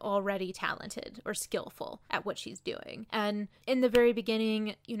being already talented or skillful at what she's doing. And in the very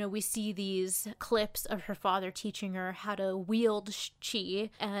beginning, you know, we see these clips of her father teaching her how to wield chi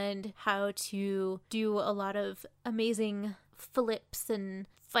and how to do a lot of amazing flips and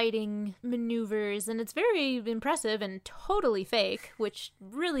fighting maneuvers. And it's very impressive and totally fake, which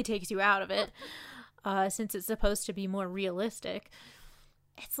really takes you out of it since it's supposed to be more realistic.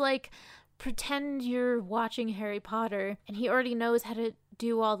 It's like, pretend you're watching Harry Potter and he already knows how to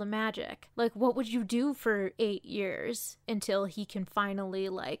do all the magic. Like, what would you do for 8 years until he can finally,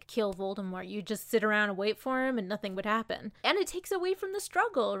 like, kill Voldemort? You just sit around and wait for him and nothing would happen. And it takes away from the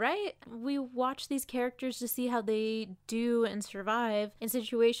struggle, right? We watch these characters to see how they do and survive in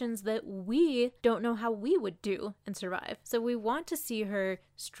situations that we don't know how we would do and survive. So we want to see her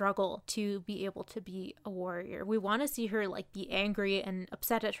struggle to be able to be a warrior. We want to see her, like, be angry and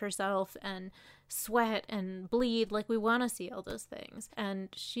upset at herself and sweat and bleed. Like, we want to see all those things, and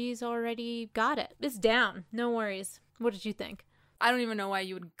she's already got it. It's down. No worries. What did you think? I don't even know why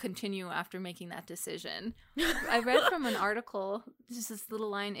you would continue after making that decision. I read from an article, just this little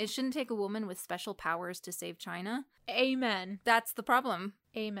line, it shouldn't take a woman with special powers to save China. Amen. That's the problem.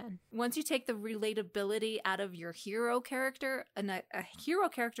 Amen. Once you take the relatability out of your hero character, a hero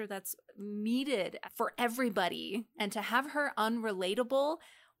character that's needed for everybody, and to have her unrelatable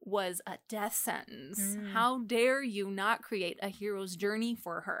was a death sentence. How dare you not create a hero's journey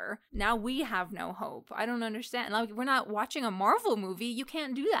for her? Now we have no hope. I don't understand. Like, we're not watching a Marvel movie. You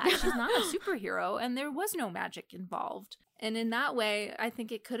can't do that. She's not a superhero, and there was no magic involved. And in that way, I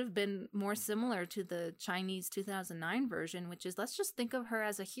think it could have been more similar to the Chinese 2009 version, which is, let's just think of her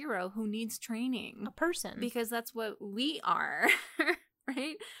as a hero who needs training. A person. Because that's what we are.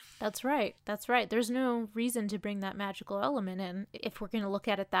 Right? That's right. That's right. There's no reason to bring that magical element in if we're going to look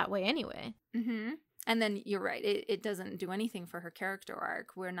at it that way anyway. Mm-hmm. And then you're right. It doesn't do anything for her character arc.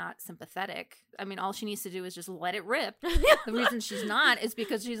 We're not sympathetic. I mean, all she needs to do is just let it rip. The reason she's not is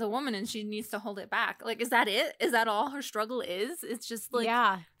because she's a woman and she needs to hold it back. Like, is that it? Is that all her struggle is? It's just like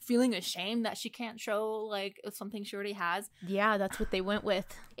feeling ashamed that she can't show like something she already has. Yeah, that's what they went with.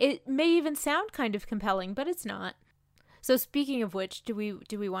 It may even sound kind of compelling, but it's not. So speaking of which, do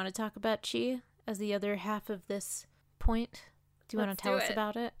we want to talk about Chi as the other half of this point? Do you want to tell us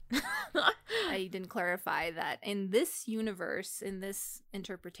about it? I didn't clarify that in this universe, in this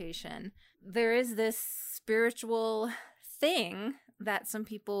interpretation, there is this spiritual thing that some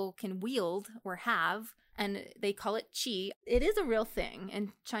people can wield or have, and they call it Chi. It is a real thing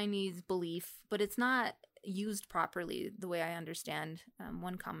in Chinese belief, but it's not used properly the way I understand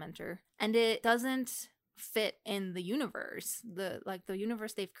one commenter. And it doesn't fit in the universe. The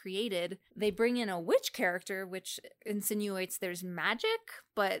universe they've created, they bring in a witch character, which insinuates there's magic,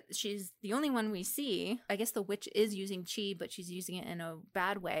 but she's the only one we see. I guess the witch is using Chi, but she's using it in a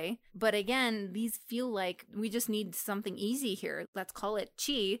bad way. But again, these feel like we just need something easy here. Let's call it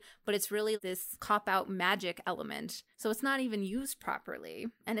Chi, but it's really this cop-out magic element. So it's not even used properly,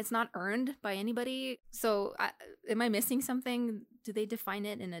 and it's not earned by anybody. So am I missing something? Do they define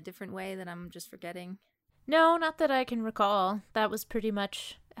it in a different way that I'm just forgetting? No, not that I can recall. That was pretty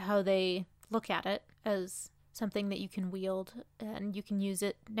much how they look at it, as something that you can wield and you can use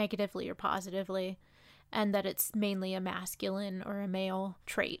it negatively or positively, and that it's mainly a masculine or a male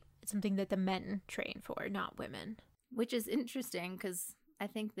trait. It's something that the men train for, not women. Which is interesting, because I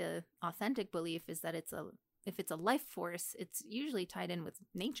think the authentic belief is that if it's a life force, it's usually tied in with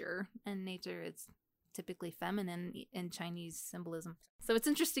nature, and nature is typically feminine in Chinese symbolism. So it's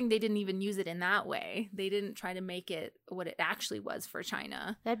interesting they didn't even use it in that way. They didn't try to make it what it actually was for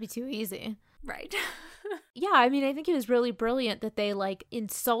China. That'd be too easy. Right. Yeah, I mean, I think it was really brilliant that they, like,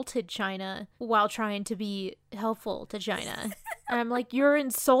 insulted China while trying to be helpful to China. And I'm like, you're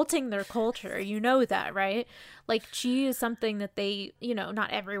insulting their culture. You know that, right? Like, Chi is something that they, you know,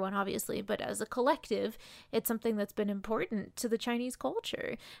 not everyone, obviously, but as a collective, it's something that's been important to the Chinese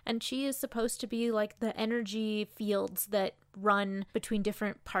culture. And Chi is supposed to be, like, the energy fields that run between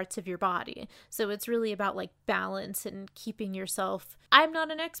different parts of your body. So it's really about, like, balance and keeping yourself. I'm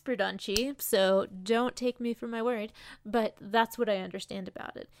not an expert on Chi, so don't take me for my word, but that's what I understand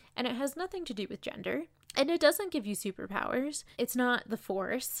about it. And it has nothing to do with gender. And it doesn't give you superpowers. It's not the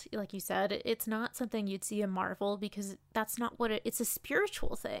Force, like you said. It's not something you'd see in Marvel, because that's not what it's a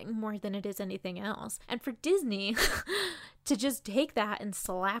spiritual thing more than it is anything else. And for Disney to just take that and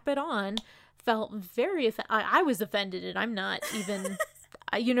slap it on felt very I was offended, and I'm not even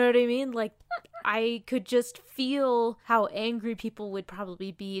you know what I mean? Like, I could just feel how angry people would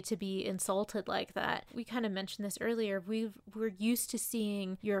probably be to be insulted like that. We kind of mentioned this earlier. We're used to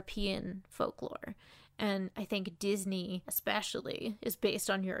seeing European folklore. And I think Disney, especially, is based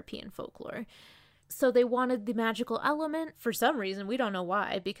on European folklore. So they wanted the magical element for some reason. We don't know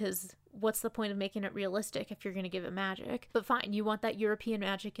why, because what's the point of making it realistic if you're going to give it magic? But fine, you want that European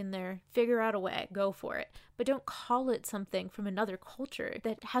magic in there. Figure out a way. Go for it. But don't call it something from another culture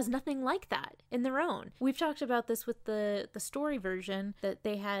that has nothing like that in their own. We've talked about this with the story version, that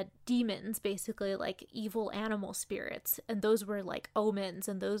they had demons, basically like evil animal spirits. And those were like omens,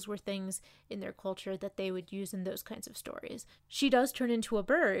 and those were things in their culture that they would use in those kinds of stories. She does turn into a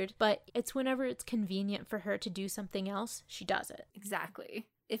bird, but it's whenever it's convenient for her to do something else, she does it. Exactly.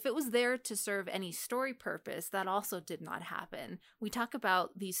 If it was there to serve any story purpose, that also did not happen. We talk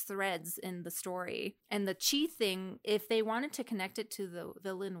about these threads in the story, and the Chi thing, if they wanted to connect it to the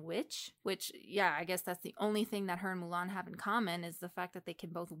villain witch, which, yeah, I guess that's the only thing that her and Mulan have in common, is the fact that they can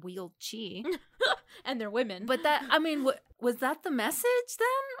both wield Chi. And they're women. But that, I mean, was that the message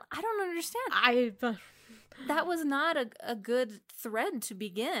then? I don't understand. That was not a good thread to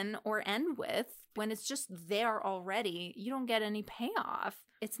begin or end with. When it's just there already, you don't get any payoff.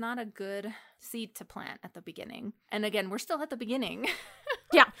 It's not a good seed to plant at the beginning. And again, we're still at the beginning.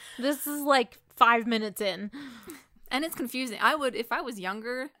 Yeah, this is like 5 minutes in. And it's confusing. If I was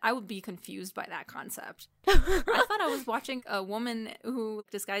younger, I would be confused by that concept. I thought I was watching a woman who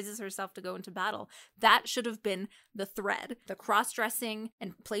disguises herself to go into battle. That should have been the thread. The cross-dressing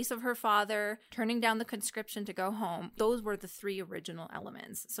in place of her father, turning down the conscription to go home. Those were the 3 original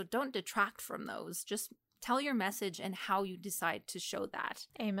elements. So don't detract from those. Just tell your message and how you decide to show that.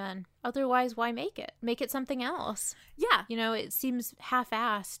 Amen. Otherwise, why make it? Make it something else. Yeah. You know, it seems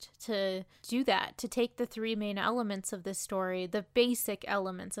half-assed to do that, to take the 3 main elements of this story, the basic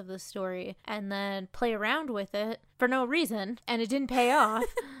elements of the story, and then play around with it for no reason, and it didn't pay off.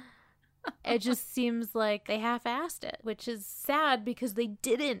 It just seems like they half-assed it, which is sad because they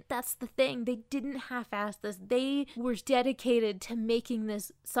didn't. That's the thing. They didn't half-ass this. They were dedicated to making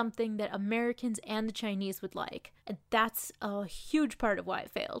this something that Americans and the Chinese would like. And that's a huge part of why it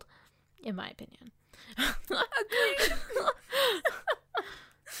failed, in my opinion. Agreed.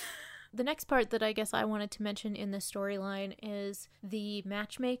 The next part that I guess I wanted to mention in this storyline is the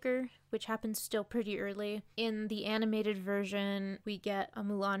matchmaker, which happens still pretty early. In the animated version, we get a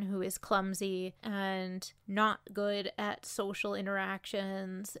Mulan who is clumsy and not good at social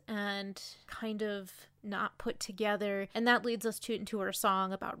interactions and kind of not put together, and that leads us into her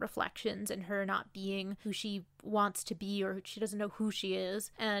song about reflections and her not being who she wants to be, or she doesn't know who she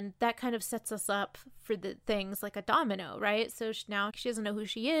is, and that kind of sets us up for the things like a domino, right? So now she doesn't know who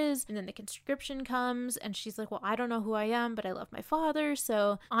she is, and then the conscription comes and she's like, well, I don't know who I am, but I love my father,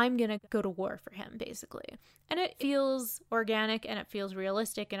 so I'm gonna go to war for him, basically. And it feels organic and it feels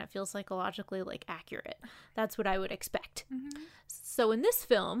realistic and it feels psychologically like accurate. That's what I would expect. Mm-hmm. So in this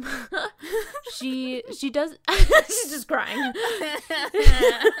film, she does she's just crying. Okay.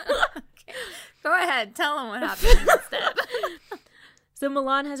 Go ahead, tell them what happened instead. So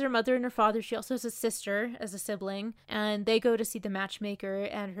Mulan has her mother and her father. She also has a sister as a sibling, and they go to see the matchmaker,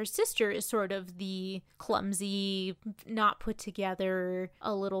 and her sister is sort of the clumsy, not put together,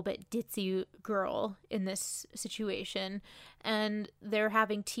 a little bit ditzy girl in this situation. And they're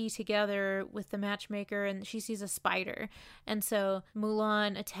having tea together with the matchmaker, and she sees a spider. And so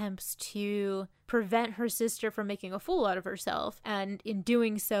Mulan attempts to prevent her sister from making a fool out of herself. And in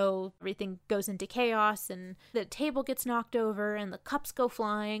doing so, everything goes into chaos, and the table gets knocked over, and the cups go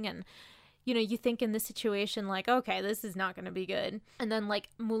flying, and you know, you think in this situation, like, okay, this is not going to be good. And then, like,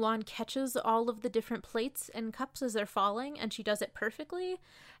 Mulan catches all of the different plates and cups as they're falling, and she does it perfectly.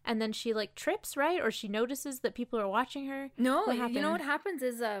 And then she, like, trips, right? Or she notices that people are watching her. No, you know what happens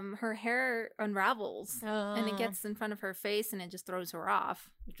is her hair unravels, and it gets in front of her face, and it just throws her off,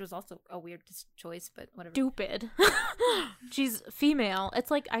 which was also a weird choice, but whatever. Stupid. She's female.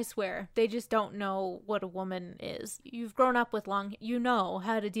 It's like, I swear, they just don't know what a woman is. You've grown up with long, you know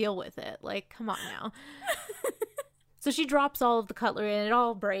how to deal with it. Like, come on now. So she drops all of the cutlery and it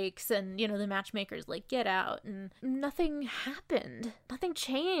all breaks, and, you know, the matchmaker's like, get out, and nothing happened. Nothing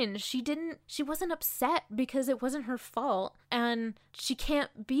changed. She wasn't upset because it wasn't her fault, and she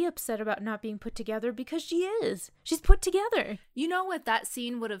can't be upset about not being put together because she is. She's put together. You know what that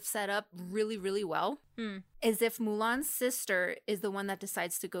scene would have set up really, really well? Is if Mulan's sister is the one that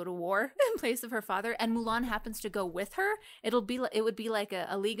decides to go to war in place of her father, and Mulan happens to go with her. It would be like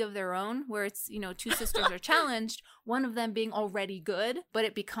a League of Their Own, where it's, you know, 2 sisters are challenged, one of them being already good, but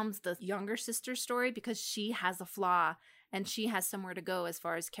it becomes the younger sister's story because she has a flaw and she has somewhere to go as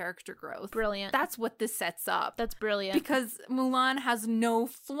far as character growth. Brilliant. That's what this sets up. That's brilliant. Because Mulan has no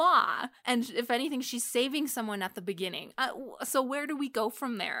flaw. And if anything, she's saving someone at the beginning. So where do we go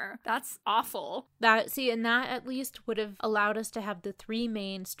from there? That's awful. And that at least would have allowed us to have the 3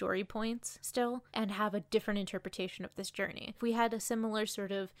 main story points still and have a different interpretation of this journey. If we had a similar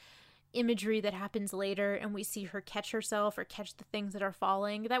sort of imagery that happens later and we see her catch herself or catch the things that are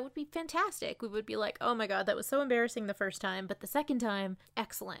falling, that would be fantastic. We would be like, oh my god, that was so embarrassing the first time, but the second time,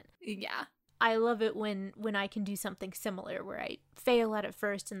 excellent. Yeah. I love it when I can do something similar where I fail at it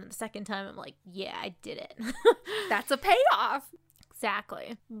first and then the second time I'm like, yeah, I did it. That's a payoff.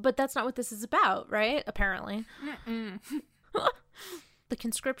 Exactly. But that's not what this is about, right? Apparently. The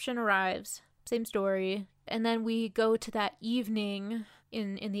conscription arrives. Same story. And then we go to that evening.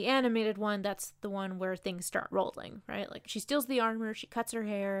 In the animated one, that's the one where things start rolling, right? Like, she steals the armor, she cuts her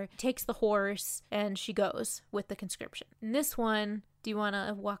hair, takes the horse, and she goes with the conscription. In this one, do you want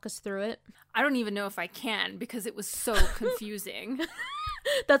to walk us through it? I don't even know if I can because it was so confusing.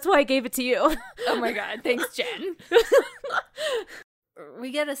 That's why I gave it to you. Oh my god, thanks, Jen.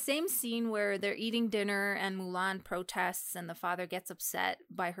 we get a same scene where they're eating dinner and Mulan protests and the father gets upset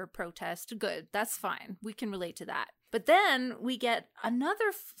by her protest. Good, that's fine. We can relate to that. But then we get another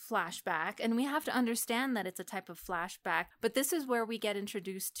flashback, and we have to understand that it's a type of flashback. But this is where we get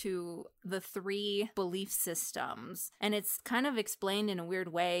introduced to the 3 belief systems. And it's kind of explained in a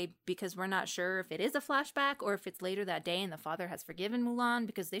weird way because we're not sure if it is a flashback or if it's later that day and the father has forgiven Mulan,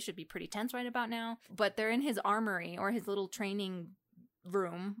 because they should be pretty tense right about now. But they're in his armory or his little training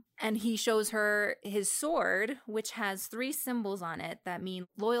room, and he shows her his sword, which has 3 symbols on it that mean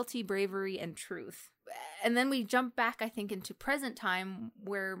loyalty, bravery, and truth. And then we jump back, I think, into present time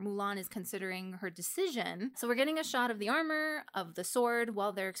where Mulan is considering her decision. So we're getting a shot of the armor, of the sword,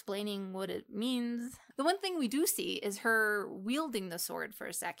 while they're explaining what it means. The one thing we do see is her wielding the sword for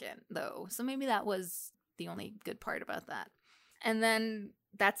a second, though. So maybe that was the only good part about that. And then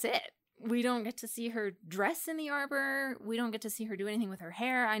that's it. We don't get to see her dress in the armor. We don't get to see her do anything with her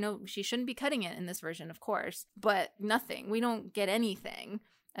hair. I know she shouldn't be cutting it in this version, of course, but nothing. We don't get anything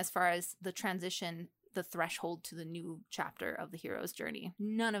as far as the transition, the threshold to the new chapter of the hero's journey.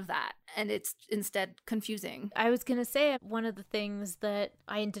 None of that. And it's instead confusing. I was going to say one of the things that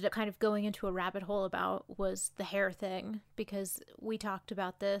I ended up kind of going into a rabbit hole about was the hair thing, because we talked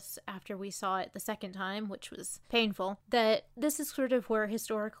about this after we saw it the second time, which was painful, that this is sort of where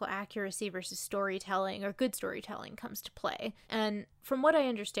historical accuracy versus storytelling or good storytelling comes to play. And from what I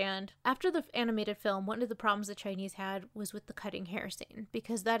understand, after the animated film, one of the problems the Chinese had was with the cutting hair scene,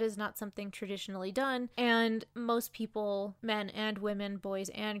 because that is not something traditionally done, and most people, men and women, boys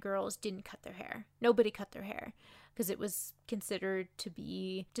and girls, didn't cut their hair. Nobody cut their hair, because it was considered to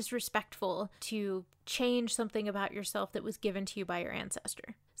be disrespectful to change something about yourself that was given to you by your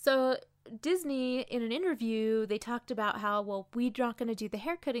ancestor. So Disney, in an interview, they talked about how, well, we're not going to do the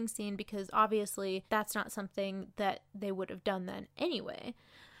haircutting scene because obviously that's not something that they would have done then anyway,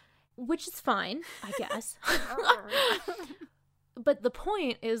 which is fine, I guess. But the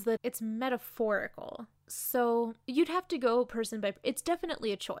point is that it's metaphorical. So you'd have to go person by... It's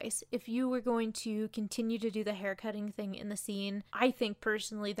definitely a choice. If you were going to continue to do the haircutting thing in the scene, I think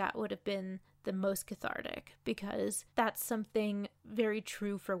personally that would have been the most cathartic, because that's something very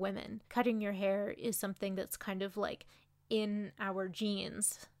true for women. Cutting your hair is something that's kind of like in our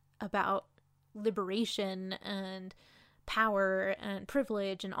genes, about liberation and power and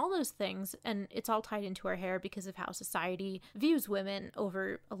privilege and all those things, and it's all tied into our hair because of how society views women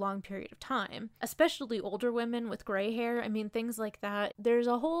over a long period of time, especially older women with gray hair. I mean, things like that. There's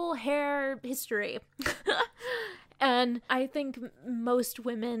a whole hair history. And I think most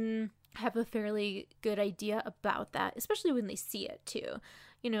women have a fairly good idea about that, especially when they see it too.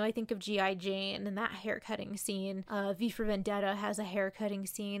 You know, I think of G.I. Jane and that haircutting scene. V for Vendetta has a haircutting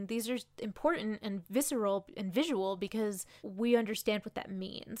scene. These are important and visceral and visual because we understand what that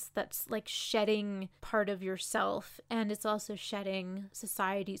means. That's like shedding part of yourself, and it's also shedding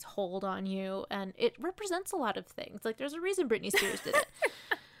society's hold on you, and it represents a lot of things. Like, there's a reason Britney Spears did it.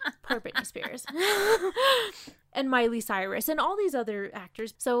 Poor Britney Spears. And Miley Cyrus and all these other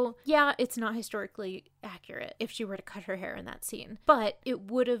actors. So yeah, it's not historically accurate if she were to cut her hair in that scene, but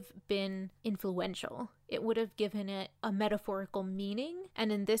it would have been influential. It would have given it a metaphorical meaning,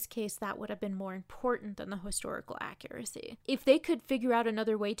 and in this case that would have been more important than the historical accuracy. If they could figure out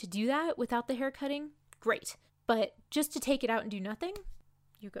another way to do that without the hair cutting, great. But just to take it out and do nothing,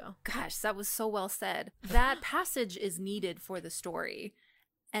 you go. Gosh, that was so well said. That passage is needed for the story.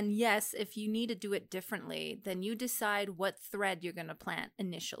 And yes, if you need to do it differently, then you decide what thread you're going to plant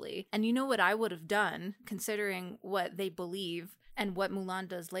initially. And you know what I would have done, considering what they believe and what Mulan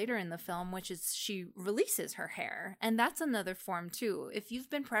does later in the film, which is she releases her hair. And that's another form too. If you've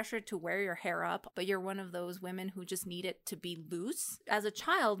been pressured to wear your hair up, but you're one of those women who just need it to be loose, as a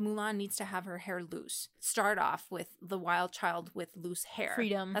child, Mulan needs to have her hair loose. Start off with the wild child with loose hair.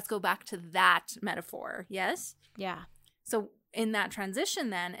 Freedom. Let's go back to that metaphor. Yes? Yeah. So in that transition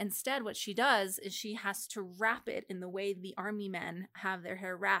then, instead what she does is she has to wrap it in the way the army men have their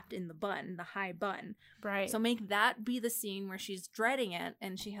hair wrapped in the bun, the high bun. Right. So make that be the scene where she's dreading it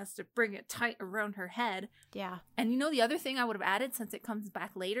and she has to bring it tight around her head. Yeah. And you know, the other thing I would have added, since it comes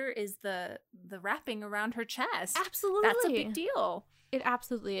back later, is the wrapping around her chest. Absolutely. That's a big deal. It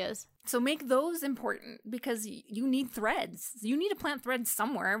absolutely is. So make those important, because you need threads. You need to plant threads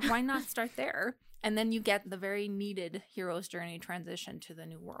somewhere. Why not start there? And then you get the very needed hero's journey transition to the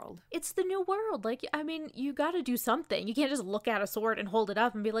new world. It's the new world. Like, I mean, you got to do something. You can't just look at a sword and hold it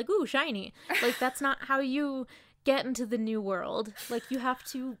up and be like, ooh, shiny. Like, that's not how you get into the new world. Like, you have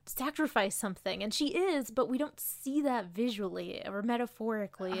to sacrifice something. And she is, but we don't see that visually or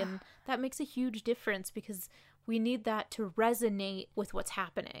metaphorically. And that makes a huge difference, because we need that to resonate with what's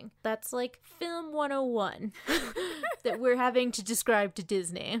happening. That's like film 101 that we're having to describe to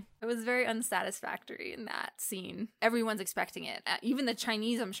Disney. It was very unsatisfactory in that scene. Everyone's expecting it. Even the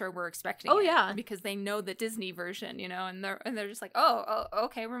Chinese, I'm sure, were expecting it. Oh, yeah. Because they know the Disney version, you know, and they're just like, oh,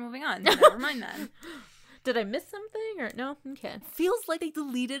 okay, we're moving on. Never mind then. Did I miss something or no? Okay. Feels like they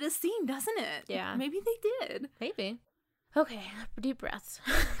deleted a scene, doesn't it? Yeah. Maybe they did. Maybe. Okay, deep breaths.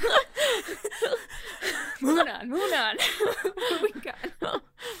 Moving on. Moving on.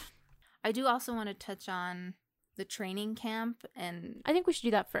 I do also want to touch on the training camp, and I think we should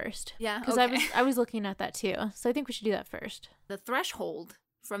do that first. Yeah, because I was looking at that too, so I think we should do that first. The threshold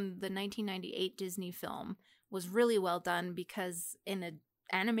from the 1998 Disney film was really well done, because in an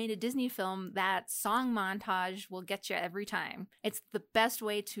animated Disney film, that song montage will get you every time. It's the best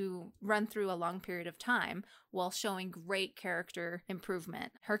way to run through a long period of time while showing great character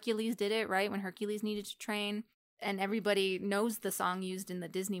improvement. Hercules did it, right? When Hercules needed to train. And everybody knows the song used in the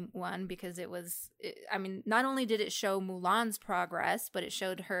Disney one, because not only did it show Mulan's progress, but it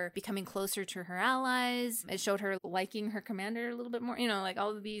showed her becoming closer to her allies. It showed her liking her commander a little bit more. You know, like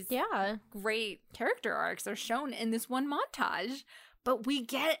all of these great character arcs are shown in this one montage. But we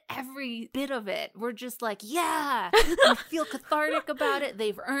get every bit of it. We're just like, yeah, we feel cathartic about it.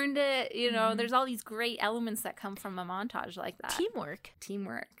 They've earned it. You know, there's all these great elements that come from a montage like that.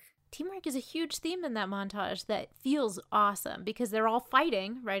 Teamwork is a huge theme in that montage that feels awesome, because they're all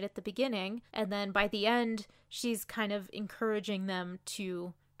fighting right at the beginning. And then by the end, she's kind of encouraging them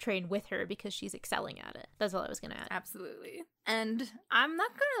to train with her because she's excelling at it. That's all I was going to add. Absolutely. And I'm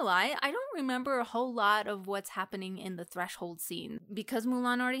not going to lie, I don't remember a whole lot of what's happening in the threshold scene. Because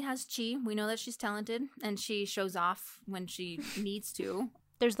Mulan already has chi, we know that she's talented, and she shows off when she needs to.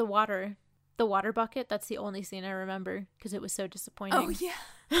 There's the water bucket. That's the only scene I remember, because it was so disappointing. Oh, yeah.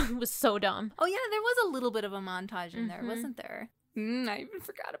 It was so dumb. Oh, yeah, there was a little bit of a montage in there, wasn't there? I even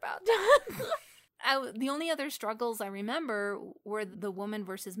forgot about that. The only other struggles I remember were the woman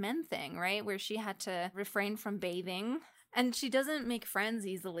versus men thing, right? Where she had to refrain from bathing. And she doesn't make friends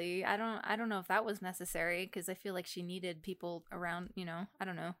easily. I don't know if that was necessary, because I feel like she needed people around, you know. I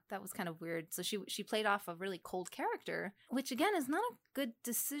don't know. That was kind of weird. So she played off a really cold character, which again is not a good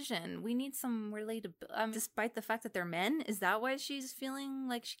decision. We need some relatability. Despite the fact that they're men, is that why she's feeling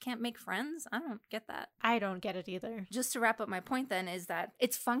like she can't make friends? I don't get that. I don't get it either. Just to wrap up my point then, is that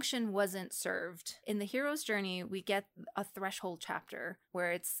its function wasn't served. In the hero's journey, we get a threshold chapter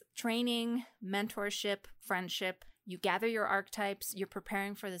where it's training, mentorship, friendship. You gather your archetypes, you're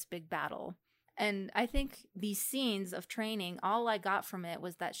preparing for this big battle. And I think these scenes of training, all I got from it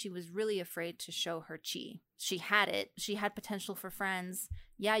was that she was really afraid to show her chi. She had it. She had potential for friends.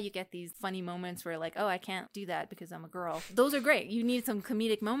 Yeah, you get these funny moments where like, oh, I can't do that because I'm a girl. Those are great. You need some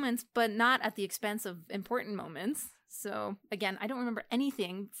comedic moments, but not at the expense of important moments. So again, I don't remember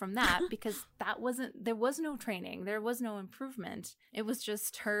anything from that because there was no training. There was no improvement. It was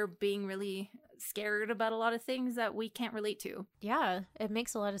just her being really scared about a lot of things that we can't relate to. Yeah, it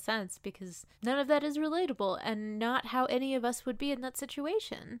makes a lot of sense because none of that is relatable and not how any of us would be in that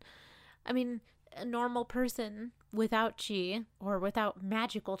situation. I mean, a normal person without chi or without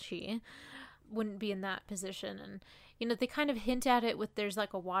magical chi wouldn't be in that position. And you know, they kind of hint at it with there's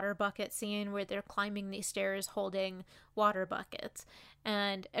like a water bucket scene where they're climbing these stairs holding water buckets,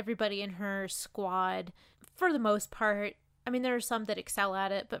 and everybody in her squad, for the most part, I mean, there are some that excel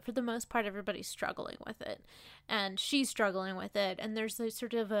at it, but for the most part, everybody's struggling with it. And she's struggling with it. And there's a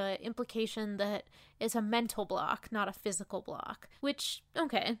sort of a implication that it's a mental block, not a physical block. Which,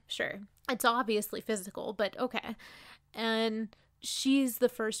 okay, sure. It's obviously physical, but okay. And she's the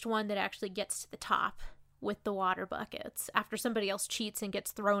first one that actually gets to the top with the water buckets after somebody else cheats and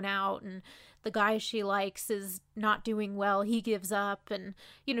gets thrown out, and the guy she likes is not doing well. He gives up, and,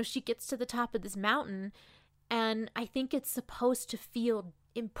 you know, she gets to the top of this mountain. And I think it's supposed to feel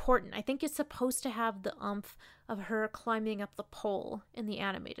important. I think it's supposed to have the oomph of her climbing up the pole in the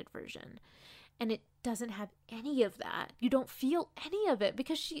animated version. And it doesn't have any of that. You don't feel any of it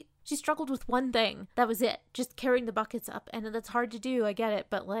because she struggled with one thing. That was it. Just carrying the buckets up. And that's hard to do. I get it.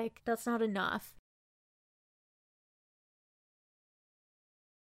 But, like, that's not enough.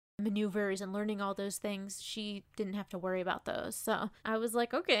 Maneuvers and learning all those things, she didn't have to worry about those. So I was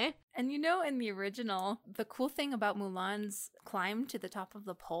like, okay, And you know, in the original, the cool thing about Mulan's climb to the top of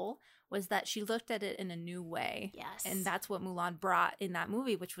the pole was that she looked at it in a new way. Yes. And that's what Mulan brought in that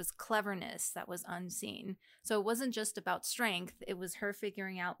movie, which was cleverness that was unseen. So it wasn't just about strength. It was her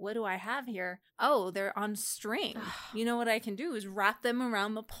figuring out, what do I have here? Oh, they're on string. You know what I can do is wrap them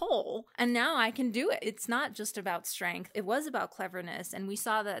around the pole. And now I can do it. It's not just about strength. It was about cleverness. And we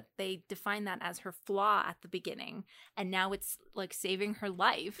saw that they defined that as her flaw at the beginning. And now it's like saving her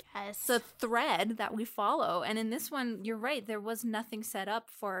life. Yes. It's a thread that we follow. And in this one, you're right. There was nothing set up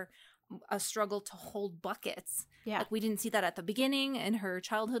for a struggle to hold buckets. Yeah. Like we didn't see that at the beginning in her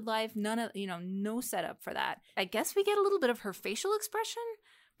childhood life. None of, no setup for that. I guess we get a little bit of her facial expression,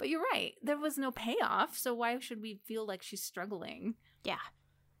 but you're right. There was no payoff. So why should we feel like she's struggling? Yeah.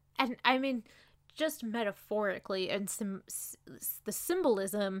 And I mean, just metaphorically, and the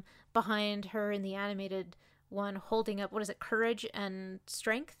symbolism behind her in the animated one holding up, what is it, courage and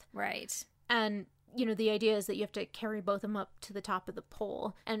strength? Right. And the idea is that you have to carry both of them up to the top of the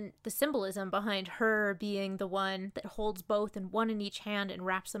pole. And the symbolism behind her being the one that holds both and one in each hand and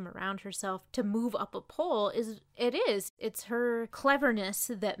wraps them around herself to move up a pole it's her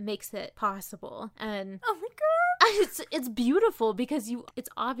cleverness that makes it possible. And oh my God, it's beautiful because it's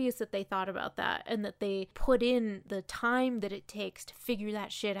obvious that they thought about that and that they put in the time that it takes to figure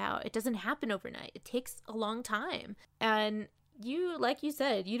that shit out. It doesn't happen overnight. It takes a long time. And like you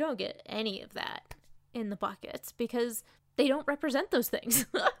said, you don't get any of that in the buckets because they don't represent those things.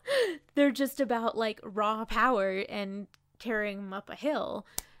 They're just about like raw power and carrying them up a hill.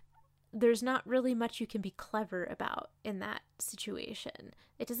 There's not really much you can be clever about in that situation.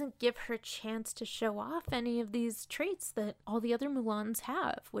 It doesn't give her a chance to show off any of these traits that all the other Mulans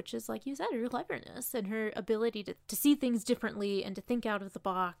have, which is, like you said, her cleverness and her ability to see things differently and to think out of the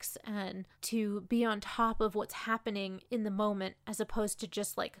box and to be on top of what's happening in the moment as opposed to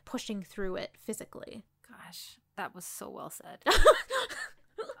just like pushing through it physically. Gosh, that was so well said.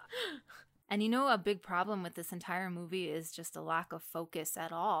 And a big problem with this entire movie is just a lack of focus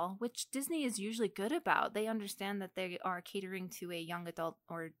at all, which Disney is usually good about. They understand that they are catering to a young adult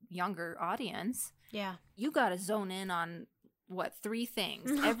or younger audience. Yeah. You got to zone in on, 3 things.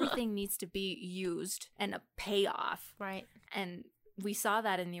 Everything needs to be used and a payoff. Right. And we saw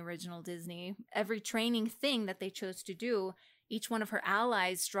that in the original Disney. Every training thing that they chose to do, each one of her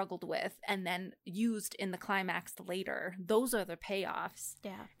allies struggled with and then used in the climax later. Those are the payoffs.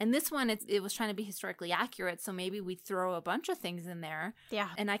 Yeah. And this one, it was trying to be historically accurate, so maybe we throw a bunch of things in there. Yeah.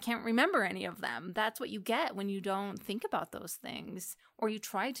 And I can't remember any of them. That's what you get when you don't think about those things, or you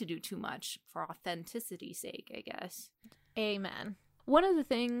try to do too much for authenticity's sake, I guess. Amen. One of the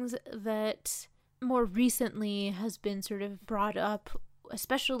things that more recently has been sort of brought up,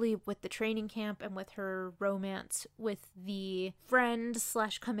 especially with the training camp and with her romance with the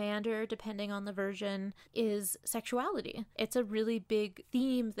friend/commander, depending on the version, is sexuality. It's a really big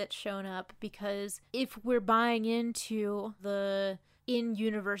theme that's shown up because if we're buying into the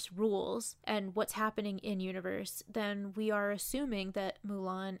in-universe rules and what's happening in-universe, then we are assuming that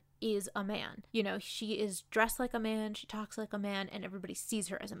Mulan is a man. She is dressed like a man, she talks like a man, and everybody sees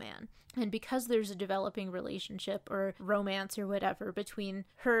her as a man. And because there's a developing relationship or romance or whatever between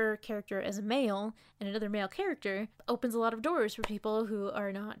her character as a male and another male character, opens a lot of doors for people who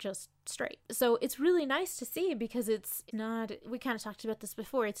are not just straight. So it's really nice to see because it's not, we kind of talked about this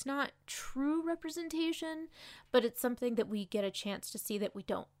before, it's not true representation, but it's something that we get a chance to see that we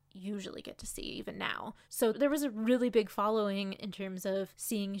don't usually get to see even now. So there was a really big following in terms of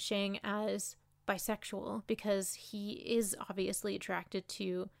seeing Shang as bisexual because he is obviously attracted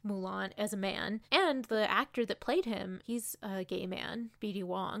to Mulan as a man, and the actor that played him, he's a gay man, BD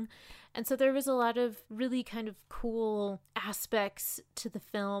Wong. And so there was a lot of really kind of cool aspects to the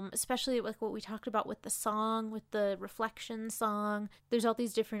film, especially like what we talked about with the song, with the Reflection song. There's all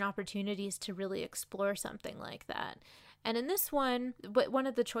these different opportunities to really explore something like that. And in this one, one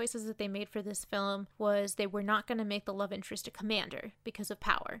of the choices that they made for this film was they were not going to make the love interest a commander because of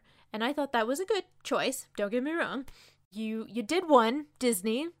power. And I thought that was a good choice. Don't get me wrong. You did one,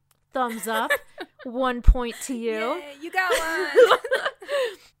 Disney. Thumbs up. 1 point to you. Yay, you got one.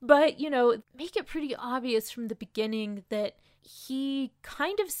 But, make it pretty obvious from the beginning that he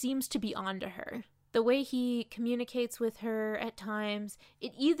kind of seems to be onto her. The way he communicates with her at times,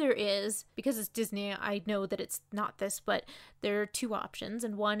 it either is, because it's Disney, I know that it's not this, but there are 2 options.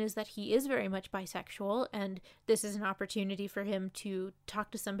 And one is that he is very much bisexual, and this is an opportunity for him to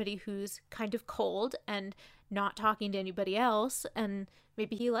talk to somebody who's kind of cold and not talking to anybody else, and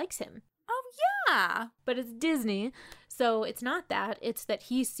maybe he likes him. Oh, yeah. But it's Disney, so it's not that. It's that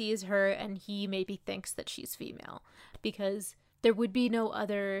he sees her and he maybe thinks that she's female, because There would be no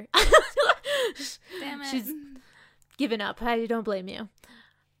other... Damn it. She's given up. I don't blame you.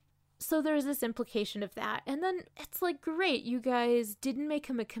 So there's this implication of that. And then it's like, great, you guys didn't make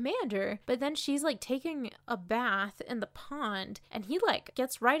him a commander. But then she's like taking a bath in the pond and he like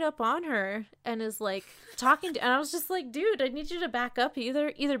gets right up on her and is like talking to, and I was just like, dude, I need you to back up.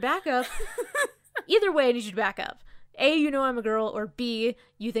 Either back up. Either way, I need you to back up. A, you know I'm a girl, or B,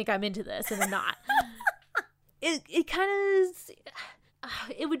 you think I'm into this and I'm not. It kind of is...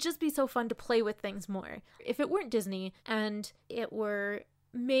 It would just be so fun to play with things more. If it weren't Disney and it were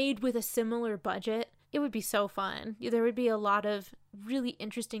made with a similar budget, it would be so fun. There would be a lot of really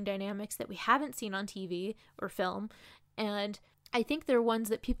interesting dynamics that we haven't seen on TV or film, and I think they're ones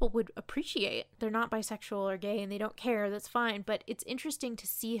that people would appreciate. They're not bisexual or gay and they don't care, that's fine, but it's interesting to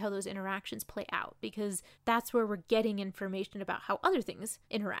see how those interactions play out, because that's where we're getting information about how other things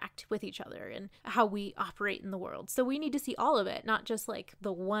interact with each other and how we operate in the world. So we need to see all of it, not just like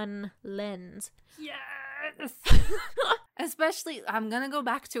the one lens. Yes! Especially, I'm gonna go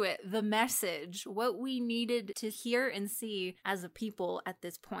back to it, the message, what we needed to hear and see as a people at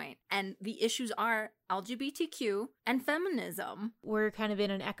this point. And the issues are LGBTQ and feminism. We're kind of in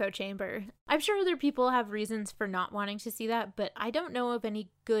an echo chamber. I'm sure other people have reasons for not wanting to see that, but I don't know of any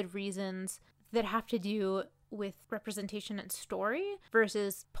good reasons that have to do with representation and story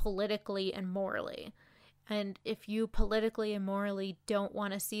versus politically and morally. And if you politically and morally don't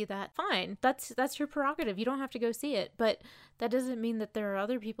want to see that, fine. That's your prerogative. You don't have to go see it. But that doesn't mean that there are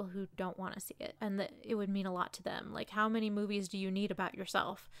other people who don't want to see it and that it would mean a lot to them. Like, how many movies do you need about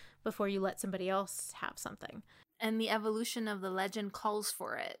yourself before you let somebody else have something? And the evolution of the legend calls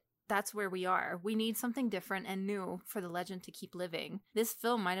for it. That's where we are. We need something different and new for the legend to keep living. This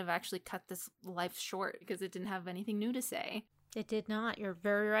film might have actually cut this life short because it didn't have anything new to say. It did not. You're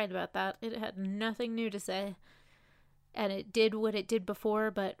very right about that. It had nothing new to say. And it did what it did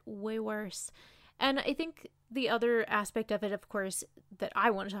before, but way worse. And I think the other aspect of it, of course, that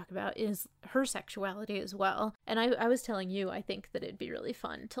I want to talk about is her sexuality as well. And I was telling you, I think that it'd be really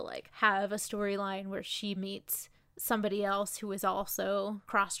fun to like have a storyline where she meets somebody else who is also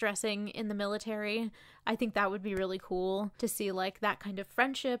cross-dressing in the military. I think that would be really cool to see like that kind of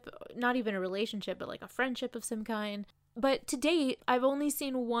friendship, not even a relationship, but like a friendship of some kind. But to date, I've only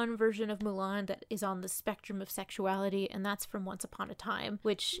seen one version of Mulan that is on the spectrum of sexuality, and that's from Once Upon a Time,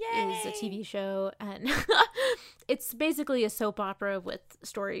 which is a TV show, and it's basically a soap opera with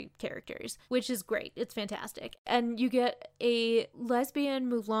story characters, which is great. It's fantastic. And you get a lesbian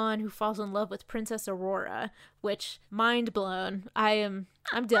Mulan who falls in love with Princess Aurora, which, mind blown. I'm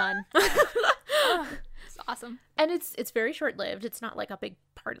done. It's awesome. And it's very short-lived. It's not like a big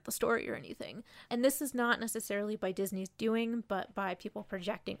part of the story or anything. And this is not necessarily by Disney's doing, but by people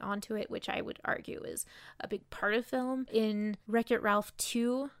projecting onto it, which I would argue is a big part of film. In Wreck-It Ralph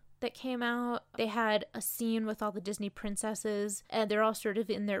 2 that came out, they had a scene with all the Disney princesses, and they're all sort of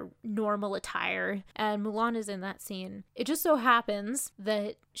in their normal attire, and Mulan is in that scene. It just so happens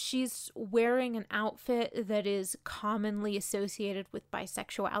that she's wearing an outfit that is commonly associated with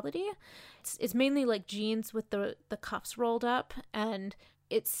bisexuality. It's mainly like jeans with the cuffs rolled up, and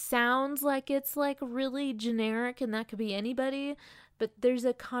it sounds like it's like really generic and that could be anybody, but there's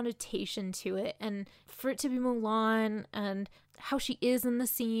a connotation to it. And for it to be Mulan and how she is in the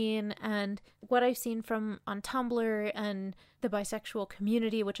scene and what I've seen from on Tumblr and the bisexual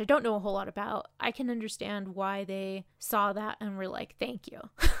community, which I don't know a whole lot about, I can understand why they saw that and were like, thank you.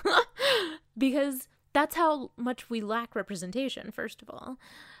 Because that's how much we lack representation, first of all.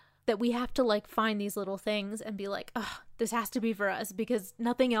 That we have to like find these little things and be like, oh, this has to be for us because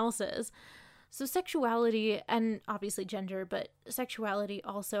nothing else is. So sexuality, and obviously gender, but sexuality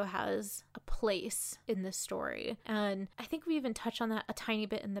also has a place in this story. And I think we even touch on that a tiny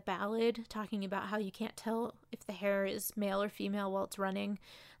bit in the ballad, talking about how you can't tell if the hair is male or female while it's running.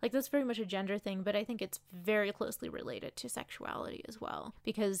 Like, that's very much a gender thing, but I think it's very closely related to sexuality as well.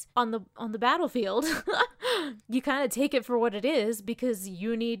 Because on the battlefield, you kind of take it for what it is because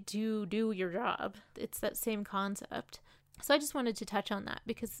you need to do your job. It's that same concept. So I just wanted to touch on that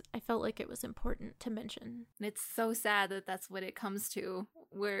because I felt like it was important to mention. It's so sad that that's what it comes to,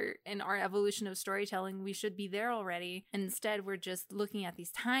 where in our evolution of storytelling, we should be there already. And instead, we're just looking at these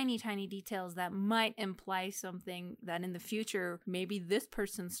tiny, tiny details that might imply something that in the future, maybe this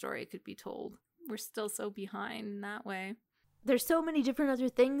person's story could be told. We're still so behind in that way. There's so many different other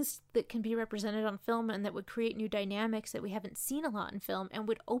things that can be represented on film and that would create new dynamics that we haven't seen a lot in film and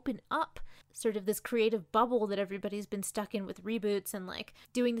would open up sort of this creative bubble that everybody's been stuck in with reboots and like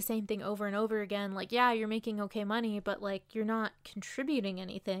doing the same thing over and over again. Like, yeah, you're making okay money, but like you're not contributing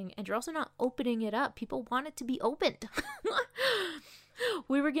anything and you're also not opening it up. People want it to be opened.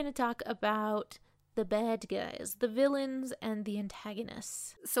 We were going to talk about the bad guys, the villains, and the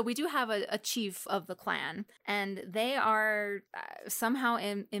antagonists. So we do have a chief of the clan, and they are somehow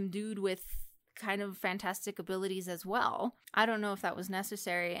imbued with kind of fantastic abilities as well. I don't know if that was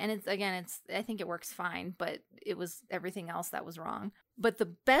necessary, and I think it works fine, but it was everything else that was wrong. But the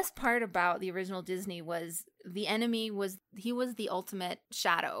best part about the original Disney was the enemy was the ultimate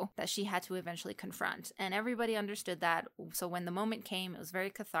shadow that she had to eventually confront. And everybody understood that. So when the moment came, it was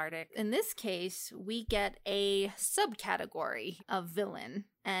very cathartic. In this case, we get a subcategory of villain.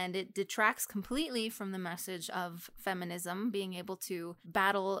 And it detracts completely from the message of feminism, being able to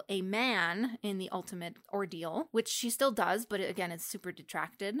battle a man in the ultimate ordeal, which she still does, but again, it's super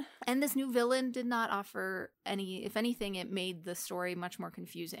detracted. And this new villain did not offer any, if anything, it made the story much more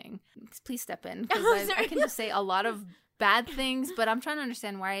confusing. Please step in, because I can just say a lot of bad things, but I'm trying to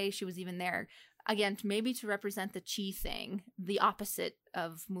understand why she was even there. Again, maybe to represent the chi thing, the opposite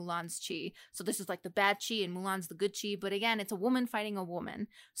of Mulan's chi. So this is like the bad chi and Mulan's the good chi. But again, it's a woman fighting a woman.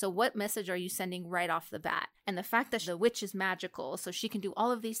 So what message are you sending right off the bat? And the fact that the witch is magical, so she can do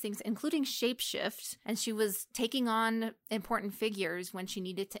all of these things, including shapeshift. And she was taking on important figures when she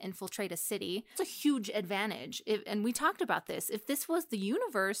needed to infiltrate a city. It's a huge advantage. And we talked about this. If this was the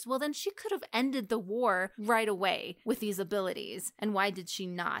universe, well, then she could have ended the war right away with these abilities. And why did she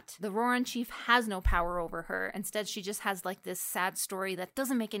not? The Roran chief has no power over her. Instead, she just has like this sad story that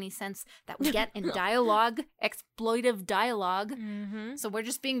doesn't make any sense that we get in dialogue, exploitive dialogue. Mm-hmm. So we're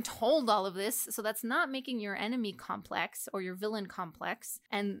just being told all of this. So that's not making your enemy complex or your villain complex.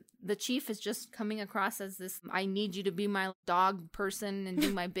 And the chief is just coming across as this, I need you to be my dog person and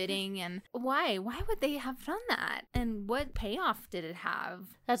do my bidding. And why? Why would they have done that? And what payoff did it have?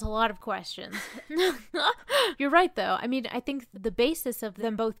 That's a lot of questions. You're right, though. I mean, I think the basis of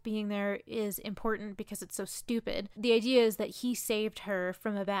them both being there is important because it's so stupid. The idea is that he saved her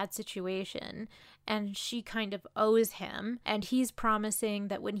from a bad situation and she kind of owes him, and he's promising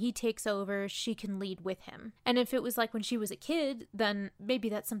that when he takes over, she can lead with him. And if it was like when she was a kid, then maybe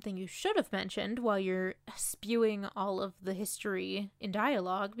that's something you should have mentioned while you're spewing all of the history in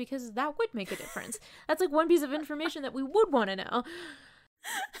dialogue, because that would make a difference. That's like one piece of information that we would want to know.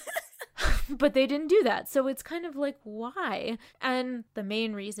 But they didn't do that, so it's kind of like, why? And the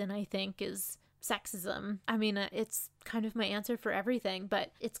main reason, I think, is sexism. I mean, it's kind of my answer for everything,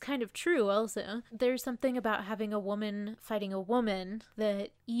 but it's kind of true also. There's something about having a woman fighting a woman that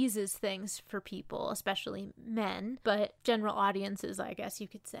eases things for people, especially men, but general audiences, I guess you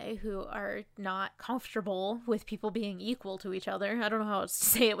could say, who are not comfortable with people being equal to each other. I don't know how to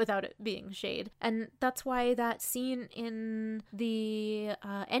say it without it being shade. And that's why that scene in the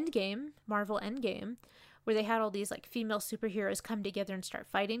Endgame, Marvel Endgame, where they had all these like female superheroes come together and start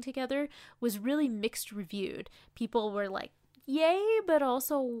fighting together, was really mixed reviewed. People were like, yay, but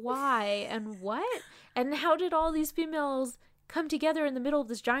also why and what? And how did all these females come together in the middle of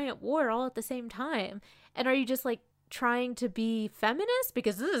this giant war all at the same time? And are you just like trying to be feminist?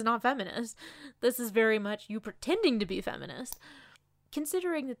 Because this is not feminist. This is very much you pretending to be feminist.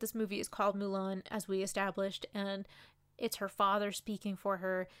 Considering that this movie is called Mulan, as we established, and it's her father speaking for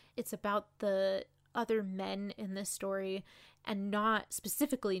her, it's about the other men in this story, and not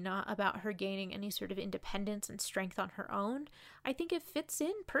about her gaining any sort of independence and strength on her own. I think it fits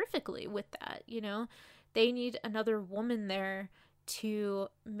in perfectly with that. You know, they need another woman there to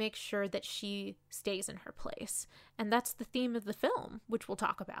make sure that she stays in her place, and that's the theme of the film, which we'll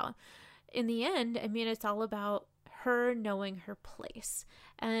talk about. In the end, I mean, it's all about her knowing her place,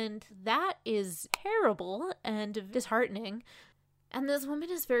 and that is terrible and disheartening. And this woman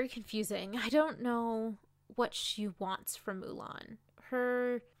is very confusing. I don't know what she wants from Mulan.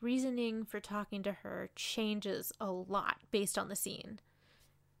 Her reasoning for talking to her changes a lot based on the scene.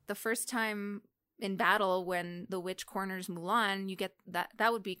 The first time in battle when the witch corners Mulan, you get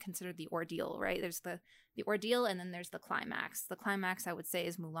that would be considered the ordeal, right? There's the ordeal, and then there's the climax. The climax, I would say,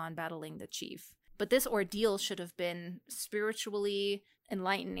 is Mulan battling the chief. But this ordeal should have been spiritually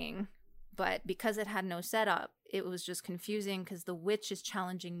enlightening. But because it had no setup, it was just confusing because the witch is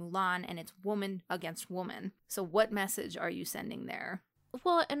challenging Mulan and it's woman against woman. So what message are you sending there?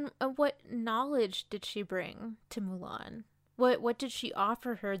 Well, and what knowledge did she bring to Mulan? What did she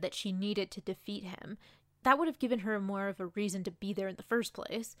offer her that she needed to defeat him? That would have given her more of a reason to be there in the first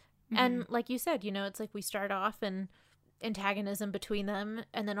place. Mm-hmm. And like you said, you know, it's like we start off and antagonism between them,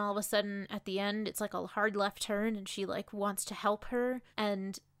 and then all of a sudden at the end it's like a hard left turn and she like wants to help her,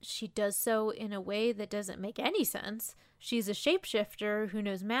 and she does so in a way that doesn't make any sense. She's a shapeshifter who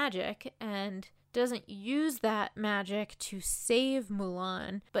knows magic and doesn't use that magic to save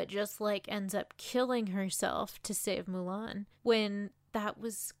Mulan, but just like ends up killing herself to save Mulan when that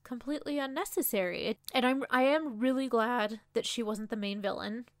was completely unnecessary. And I am really glad that she wasn't the main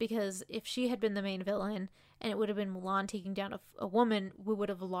villain, because if she had been the main villain and it would have been Mulan taking down a woman, we would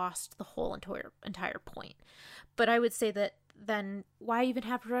have lost the whole entire point. But I would say that then why even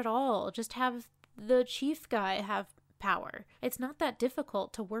have her at all? Just have the chief guy have power. It's not that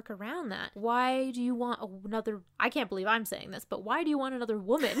difficult to work around that. Why do you want another, I can't believe I'm saying this, but why do you want another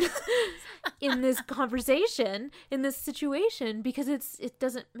woman in this conversation, in this situation? Because it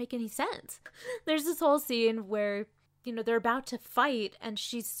doesn't make any sense. There's this whole scene where, you know, they're about to fight and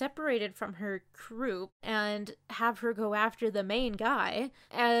she's separated from her group and have her go after the main guy,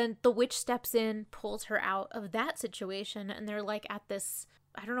 and the witch steps in, pulls her out of that situation, and they're like at this,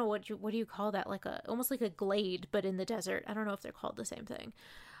 I don't know what do you call that, like almost like a glade but in the desert. I don't know if they're called the same thing.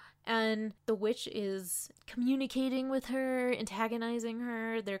 And the witch is communicating with her, antagonizing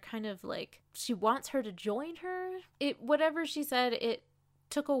her. They're kind of like, she wants her to join her. Whatever she said, it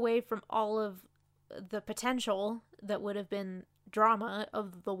took away from all of the potential that would have been drama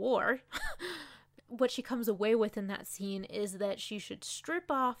of the war. What she comes away with in that scene is that she should strip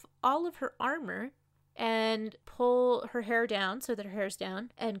off all of her armor and pull her hair down so that her hair's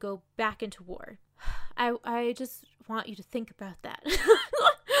down and go back into war. I just want you to think about that.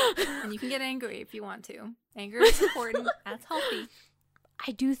 And you can get angry if you want to. Anger is important. That's healthy.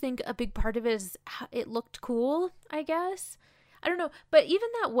 I do think a big part of it is how it looked cool, I guess. I don't know. But even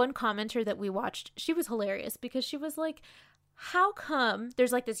that one commenter that we watched, she was hilarious because she was like, how come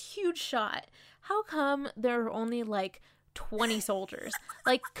there's like this huge shot? How come there are only like 20 soldiers?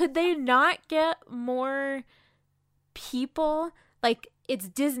 Like, could they not get more people? Like, it's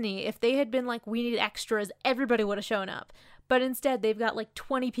Disney. If they had been like, we need extras, everybody would have shown up. But instead, they've got like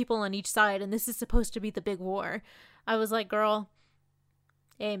 20 people on each side, and this is supposed to be the big war. I was like, girl,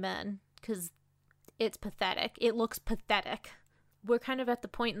 amen. Because it's pathetic. It looks pathetic. We're kind of at the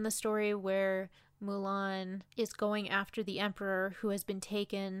point in the story where Mulan is going after the emperor who has been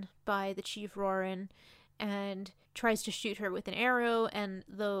taken by the Chief Roran, and tries to shoot her with an arrow, and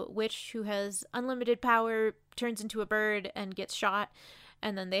the witch, who has unlimited power, turns into a bird and gets shot.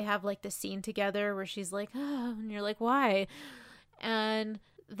 And then they have like this scene together where she's like, oh, and you're like, why? And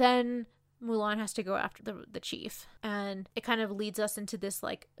then Mulan has to go after the chief, and it kind of leads us into this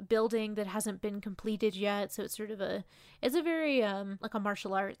like building that hasn't been completed yet. So it's sort of it's a very like a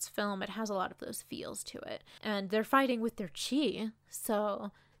martial arts film. It has a lot of those feels to it, and they're fighting with their chi,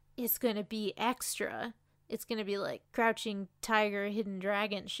 so it's gonna be extra. It's gonna be like Crouching Tiger, Hidden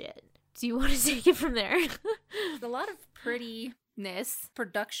Dragon shit. Do you want to take it from there? A lot of prettiness,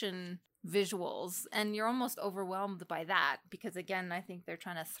 production visuals, and you're almost overwhelmed by that because, again, I think they're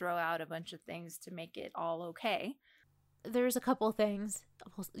trying to throw out a bunch of things to make it all okay. There's a couple things,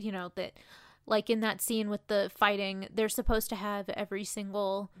 you know, that like in that scene with the fighting, they're supposed to have every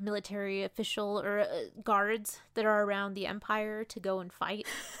single military official or guards that are around the empire to go and fight,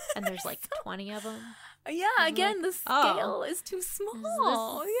 and there's like 20 of them. Yeah, again, the scale is too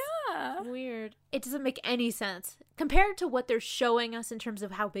small. Yeah. Weird. It doesn't make any sense compared to what they're showing us in terms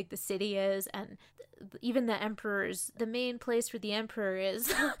of how big the city is, and even the emperor's, the main place where the emperor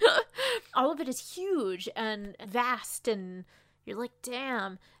is. All of it is huge and vast, and you're like,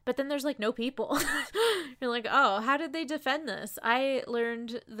 damn. But then there's like no people. You're like, oh, how did they defend this? I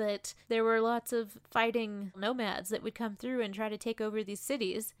learned that there were lots of fighting nomads that would come through and try to take over these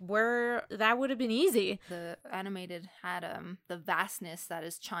cities, where that would have been easy. The animated had the vastness that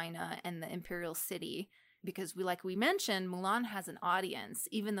is China and the imperial city, because we mentioned, Mulan has an audience,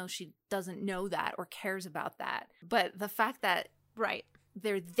 even though she doesn't know that or cares about that. But the fact that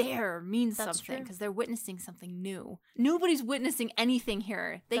they're there means something, because they're witnessing something new. Nobody's witnessing anything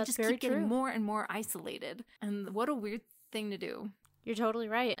here. They just keep getting more and more isolated. And what a weird thing to do. You're totally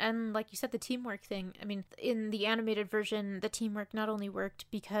right. And like you said, the teamwork thing. I mean, in the animated version, the teamwork not only worked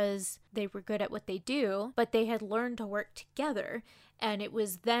because they were good at what they do, but they had learned to work together. And it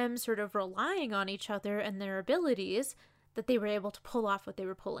was them sort of relying on each other and their abilities that they were able to pull off what they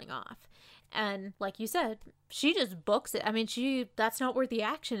were pulling off. And like you said, she just books it. I mean, that's not where the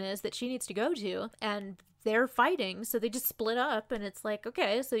action is that she needs to go to. And they're fighting, so they just split up, and it's like,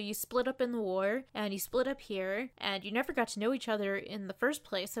 okay, so you split up in the war, and you split up here, and you never got to know each other in the first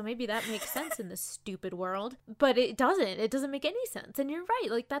place, so maybe that makes sense in this stupid world. But it doesn't make any sense. And you're right,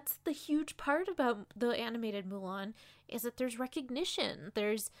 like, that's the huge part about the animated Mulan, is that there's recognition.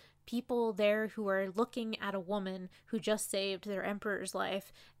 There's people there who are looking at a woman who just saved their emperor's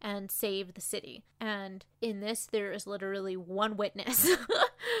life and saved the city. And in this, there is literally one witness.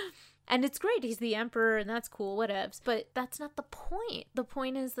 And it's great, he's the emperor, and that's cool, whatevs. But that's not the point. The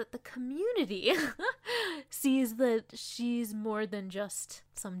point is that the community sees that she's more than just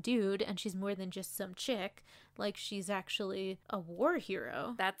some dude, and she's more than just some chick. Like, she's actually a war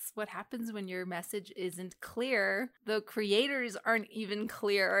hero. That's what happens when your message isn't clear. The creators aren't even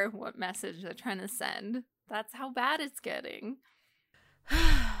clear what message they're trying to send. That's how bad it's getting.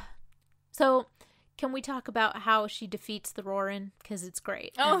 So, can we talk about how she defeats the Rorin? Because it's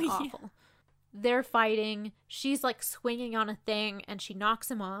great and awful. Yeah. They're fighting. She's like swinging on a thing and she knocks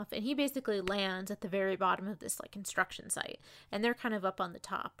him off. And he basically lands at the very bottom of this like construction site. And they're kind of up on the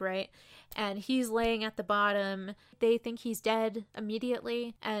top, right? And he's laying at the bottom. They think he's dead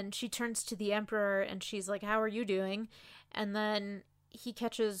immediately. And she turns to the Emperor and she's like, how are you doing? And then he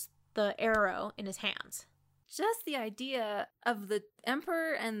catches the arrow in his hands. Just the idea of the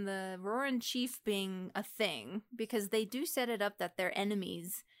Emperor and the Rorin chief being a thing, because they do set it up that they're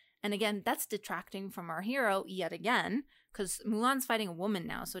enemies. And again, that's detracting from our hero yet again, because Mulan's fighting a woman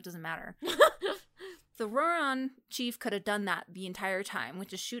now, so it doesn't matter. The Rorin chief could have done that the entire time,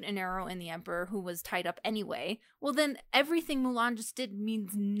 which is shoot an arrow in the Emperor, who was tied up anyway. Well, then everything Mulan just did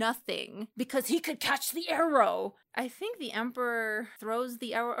means nothing, because he could catch the arrow. I think the Emperor throws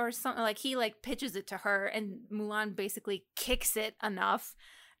the arrow or something, like he like pitches it to her, and Mulan basically kicks it enough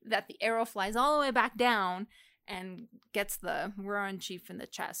that the arrow flies all the way back down and gets the Rorin chief in the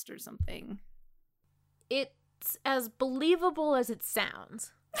chest or something. It's as believable as it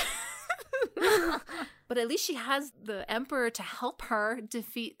sounds. But at least she has the Emperor to help her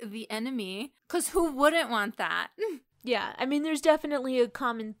defeat the enemy, because who wouldn't want that? Yeah, I mean, there's definitely a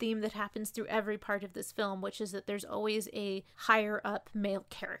common theme that happens through every part of this film, which is that there's always a higher up male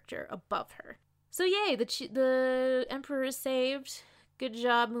character above her. So yay, the Emperor is saved. Good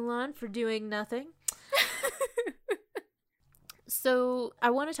job, Mulan, for doing nothing. So I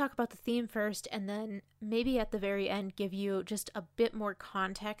want to talk about the theme first, and then maybe at the very end give you just a bit more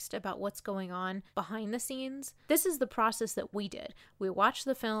context about what's going on behind the scenes. This is the process that we did. We watched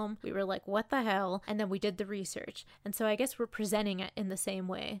the film, we were like, what the hell? And then we did the research. And so I guess we're presenting it in the same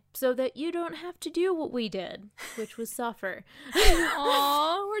way so that you don't have to do what we did, which was suffer.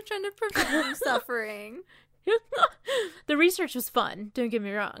 Aw, we're trying to prevent from suffering. The research was fun, don't get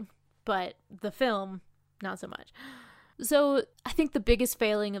me wrong, but the film, not so much. So I think the biggest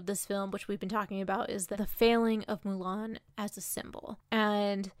failing of this film, which we've been talking about, is the failing of Mulan as a symbol.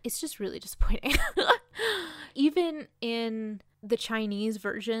 And it's just really disappointing. Even in the Chinese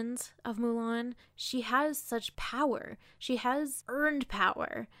versions of Mulan, she has such power. She has earned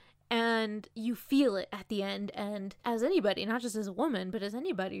power. And you feel it at the end. And as anybody, not just as a woman, but as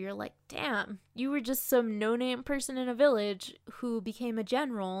anybody, you're like, damn, you were just some no-name person in a village who became a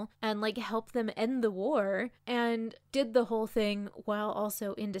general and like helped them end the war and did the whole thing while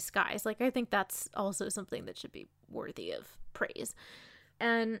also in disguise. Like, I think that's also something that should be worthy of praise.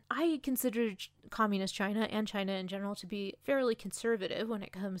 And I consider communist China and China in general to be fairly conservative when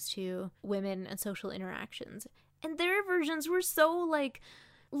it comes to women and social interactions. And their versions were so like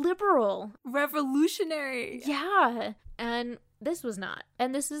liberal, revolutionary. Yeah. And this was not.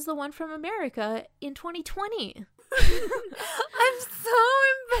 And this is the one from America in 2020. I'm so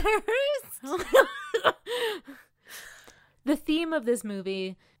embarrassed. The theme of this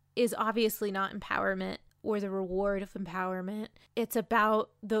movie is obviously not empowerment or the reward of empowerment. It's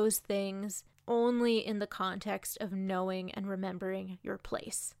about those things only in the context of knowing and remembering your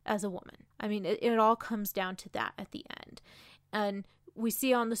place as a woman. I mean, it all comes down to that at the end. And we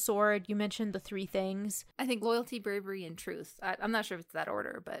see on the sword, you mentioned the 3 things. I think loyalty, bravery, and truth. I'm not sure if it's that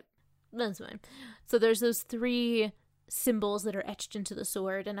order, but that's fine. So there's those 3 symbols that are etched into the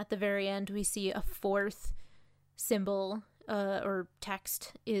sword, and at the very end we see a 4th symbol or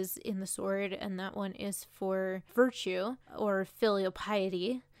text is in the sword, and that one is for virtue or filial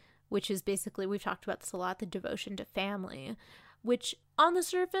piety, which is basically, we've talked about this a lot, the devotion to family, which on the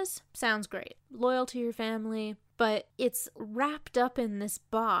surface sounds great. Loyal to your family, but it's wrapped up in this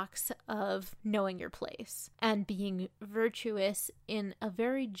box of knowing your place and being virtuous in a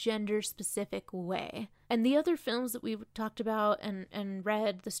very gender-specific way. And the other films that we've talked about and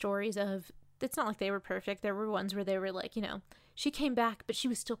read the stories of it's not like they were perfect. There were ones where they were like, you know, she came back, but she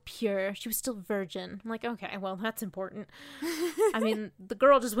was still pure. She was still virgin. I'm like, okay, well, that's important. I mean, the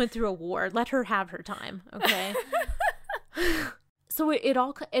girl just went through a war. Let her have her time, okay? So it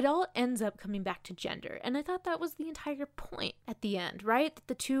all ends up coming back to gender. And I thought that was the entire point at the end, right? That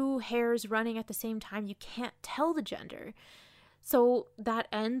the two hairs running at the same time, you can't tell the gender. So that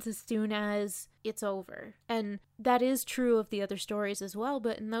ends as soon as it's over. And that is true of the other stories as well,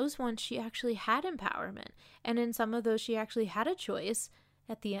 but in those ones she actually had empowerment. And in some of those she actually had a choice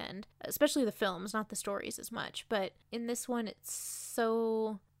at the end, especially the films, not the stories as much. But in this one it's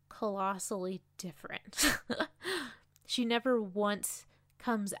so colossally different. She never once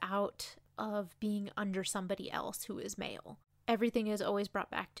comes out of being under somebody else who is male. Everything is always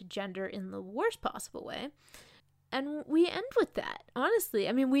brought back to gender in the worst possible way. And we end with that, honestly.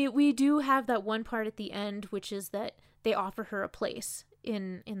 I mean, we do have that one part at the end, which is that they offer her a place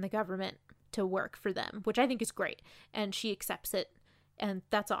in the government to work for them, which I think is great. And she accepts it. And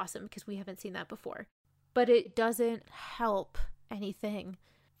that's awesome because we haven't seen that before. But it doesn't help anything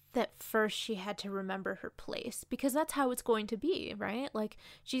that first she had to remember her place, because that's how it's going to be, right? Like,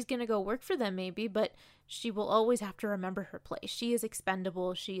 she's going to go work for them maybe, but she will always have to remember her place. She is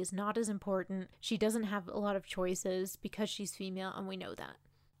expendable. She is not as important. She doesn't have a lot of choices because she's female, and we know that.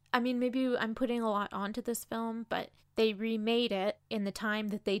 I mean, maybe I'm putting a lot onto this film, but they remade it in the time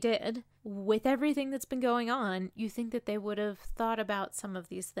that they did. With everything that's been going on, you think that they would have thought about some of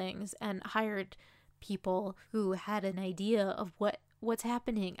these things and hired people who had an idea of what's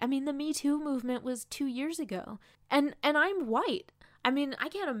happening. I mean, the Me Too movement was 2 years ago. And I'm white. I mean, I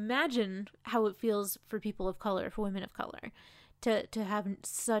can't imagine how it feels for people of color, for women of color, to have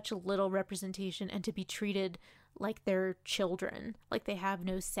such little representation and to be treated like they're children, like they have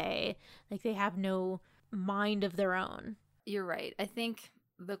no say, like they have no mind of their own. You're right. I think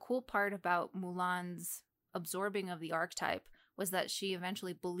the cool part about Mulan's absorbing of the archetype was that she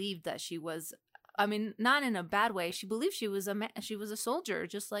eventually believed that she was, I mean, not in a bad way. She believed she was a soldier,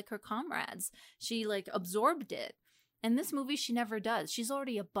 just like her comrades. She like absorbed it. In this movie, she never does. She's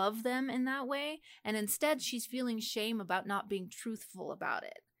already above them in that way, and instead she's feeling shame about not being truthful about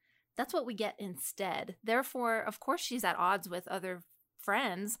it. That's what we get instead. Therefore, of course, she's at odds with other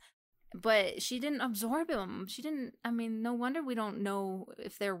friends, but she didn't absorb them. No wonder we don't know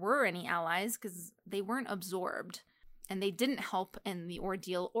if there were any allies, because they weren't absorbed. And they didn't help in the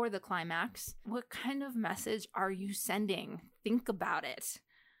ordeal or the climax. What kind of message are you sending? Think about it.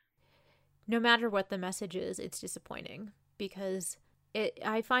 No matter what the message is, it's disappointing. Because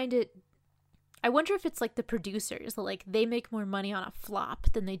I wonder if it's like the producers, like they make more money on a flop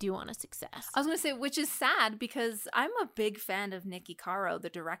than they do on a success. I was going to say, which is sad, because I'm a big fan of Nikki Caro, the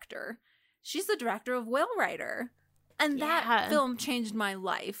director. She's the director of Whale Rider. And that film changed my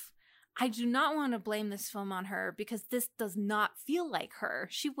life. I do not want to blame this film on her, because this does not feel like her.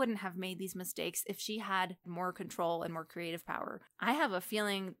 She wouldn't have made these mistakes if she had more control and more creative power. I have a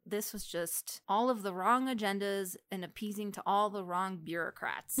feeling this was just all of the wrong agendas and appeasing to all the wrong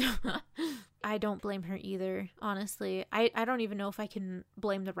bureaucrats. I don't blame her either, honestly. I don't even know if I can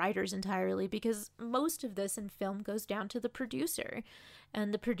blame the writers entirely, because most of this in film goes down to the producer.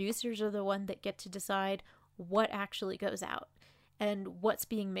 And the producers are the one that get to decide what actually goes out and what's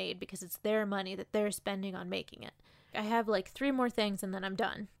being made, because it's their money that they're spending on making it. I have like 3 more things and then I'm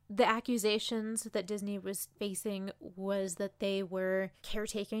done. The accusations that Disney was facing was that they were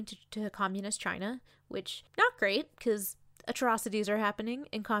caretaking to communist China, which not great, because atrocities are happening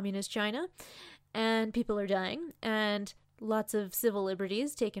in communist China and people are dying and lots of civil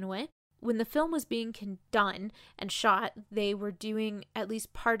liberties taken away. When the film was being done and shot, they were doing at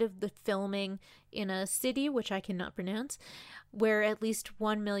least part of the filming in a city, which I cannot pronounce, where at least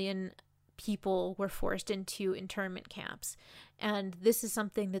 1 million people were forced into internment camps. And this is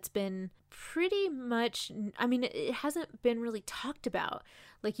something that's been pretty much, I mean, it hasn't been really talked about.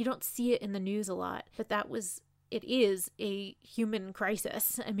 Like, you don't see it in the news a lot, but it is a human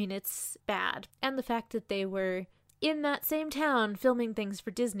crisis. I mean, it's bad. And the fact that they were in that same town filming things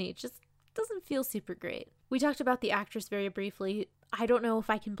for Disney just doesn't feel super great. We talked about the actress very briefly. I don't know if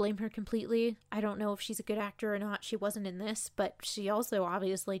I can blame her completely. I don't know if she's a good actor or not. She wasn't in this, but she also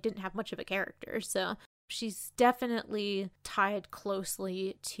obviously didn't have much of a character. So she's definitely tied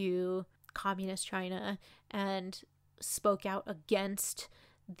closely to communist China and spoke out against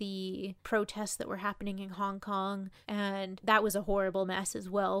the protests that were happening in Hong Kong, and that was a horrible mess as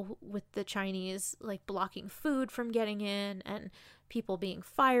well, with the Chinese like blocking food from getting in and people being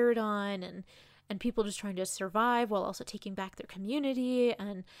fired on and people just trying to survive while also taking back their community.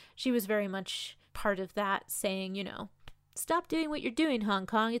 And she was very much part of that, saying, you know, stop doing what you're doing, Hong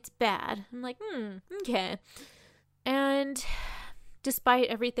Kong. It's bad. I'm like, okay. And despite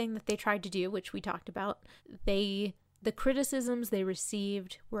everything that they tried to do, which we talked about, the criticisms they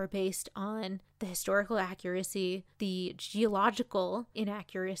received were based on the historical accuracy, the geological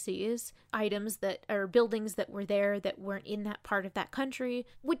inaccuracies, items that are buildings that were there that weren't in that part of that country,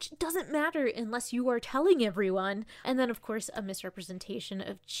 which doesn't matter unless you are telling everyone. And then, of course, a misrepresentation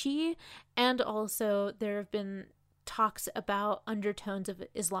of Qi. And also, there have been talks about undertones of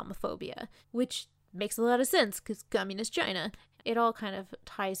Islamophobia, which makes a lot of sense because communist China. It all kind of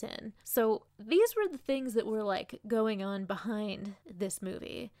ties in. So these were the things that were like going on behind this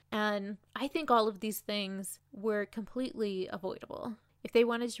movie. And I think all of these things were completely avoidable. If they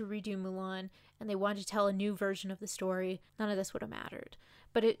wanted to redo Mulan and they wanted to tell a new version of the story, none of this would have mattered.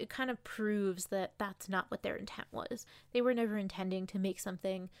 But it kind of proves that that's not what their intent was. They were never intending to make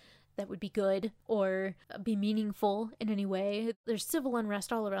something that would be good or be meaningful in any way. There's civil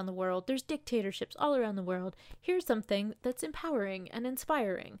unrest all around the world. There's dictatorships all around the world. Here's something that's empowering and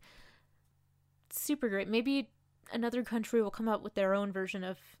inspiring. Super great. Maybe another country will come up with their own version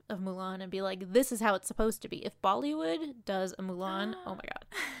of Mulan and be like, this is how it's supposed to be. If Bollywood does a Mulan, oh my god.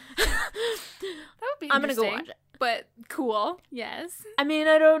 That would be I'm gonna go watch it. But cool, yes. I mean,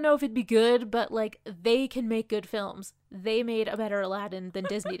 I don't know if it'd be good, but like, they can make good films. They made a better Aladdin than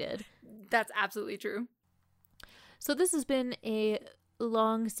Disney did. That's absolutely true. So this has been a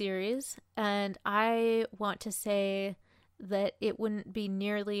long series, and I want to say that it wouldn't be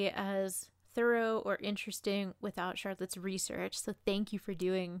nearly as thorough or interesting without Charlotte's research. So thank you for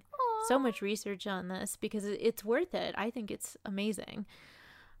doing so much research on this, because it's worth it. I think it's amazing.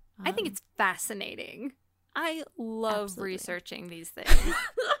 I think it's fascinating. I love researching these things.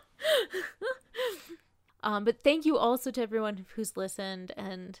 But thank you also to everyone who's listened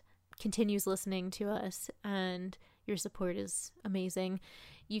and continues listening to us, and your support is amazing.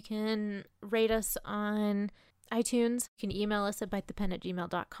 You can rate us on iTunes. You can email us at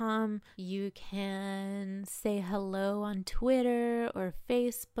bitethepen@gmail.com. You can say hello on Twitter or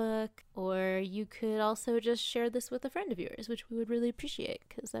Facebook, or you could also just share this with a friend of yours, which we would really appreciate,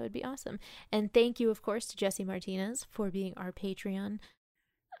 because that would be awesome. And thank you, of course, to Jesse Martinez for being our Patreon.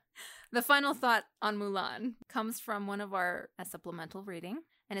 The final thought on Mulan comes from one of our supplemental reading,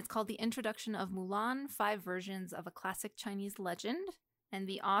 and it's called The Introduction of Mulan, 5 Versions of a Classic Chinese Legend. And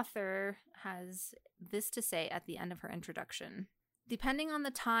the author has this to say at the end of her introduction. Depending on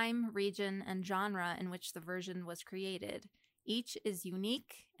the time, region, and genre in which the version was created, each is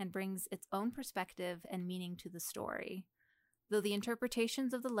unique and brings its own perspective and meaning to the story. Though the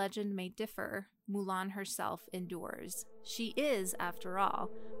interpretations of the legend may differ, Mulan herself endures. She is, after all,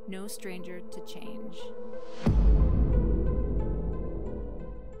 no stranger to change.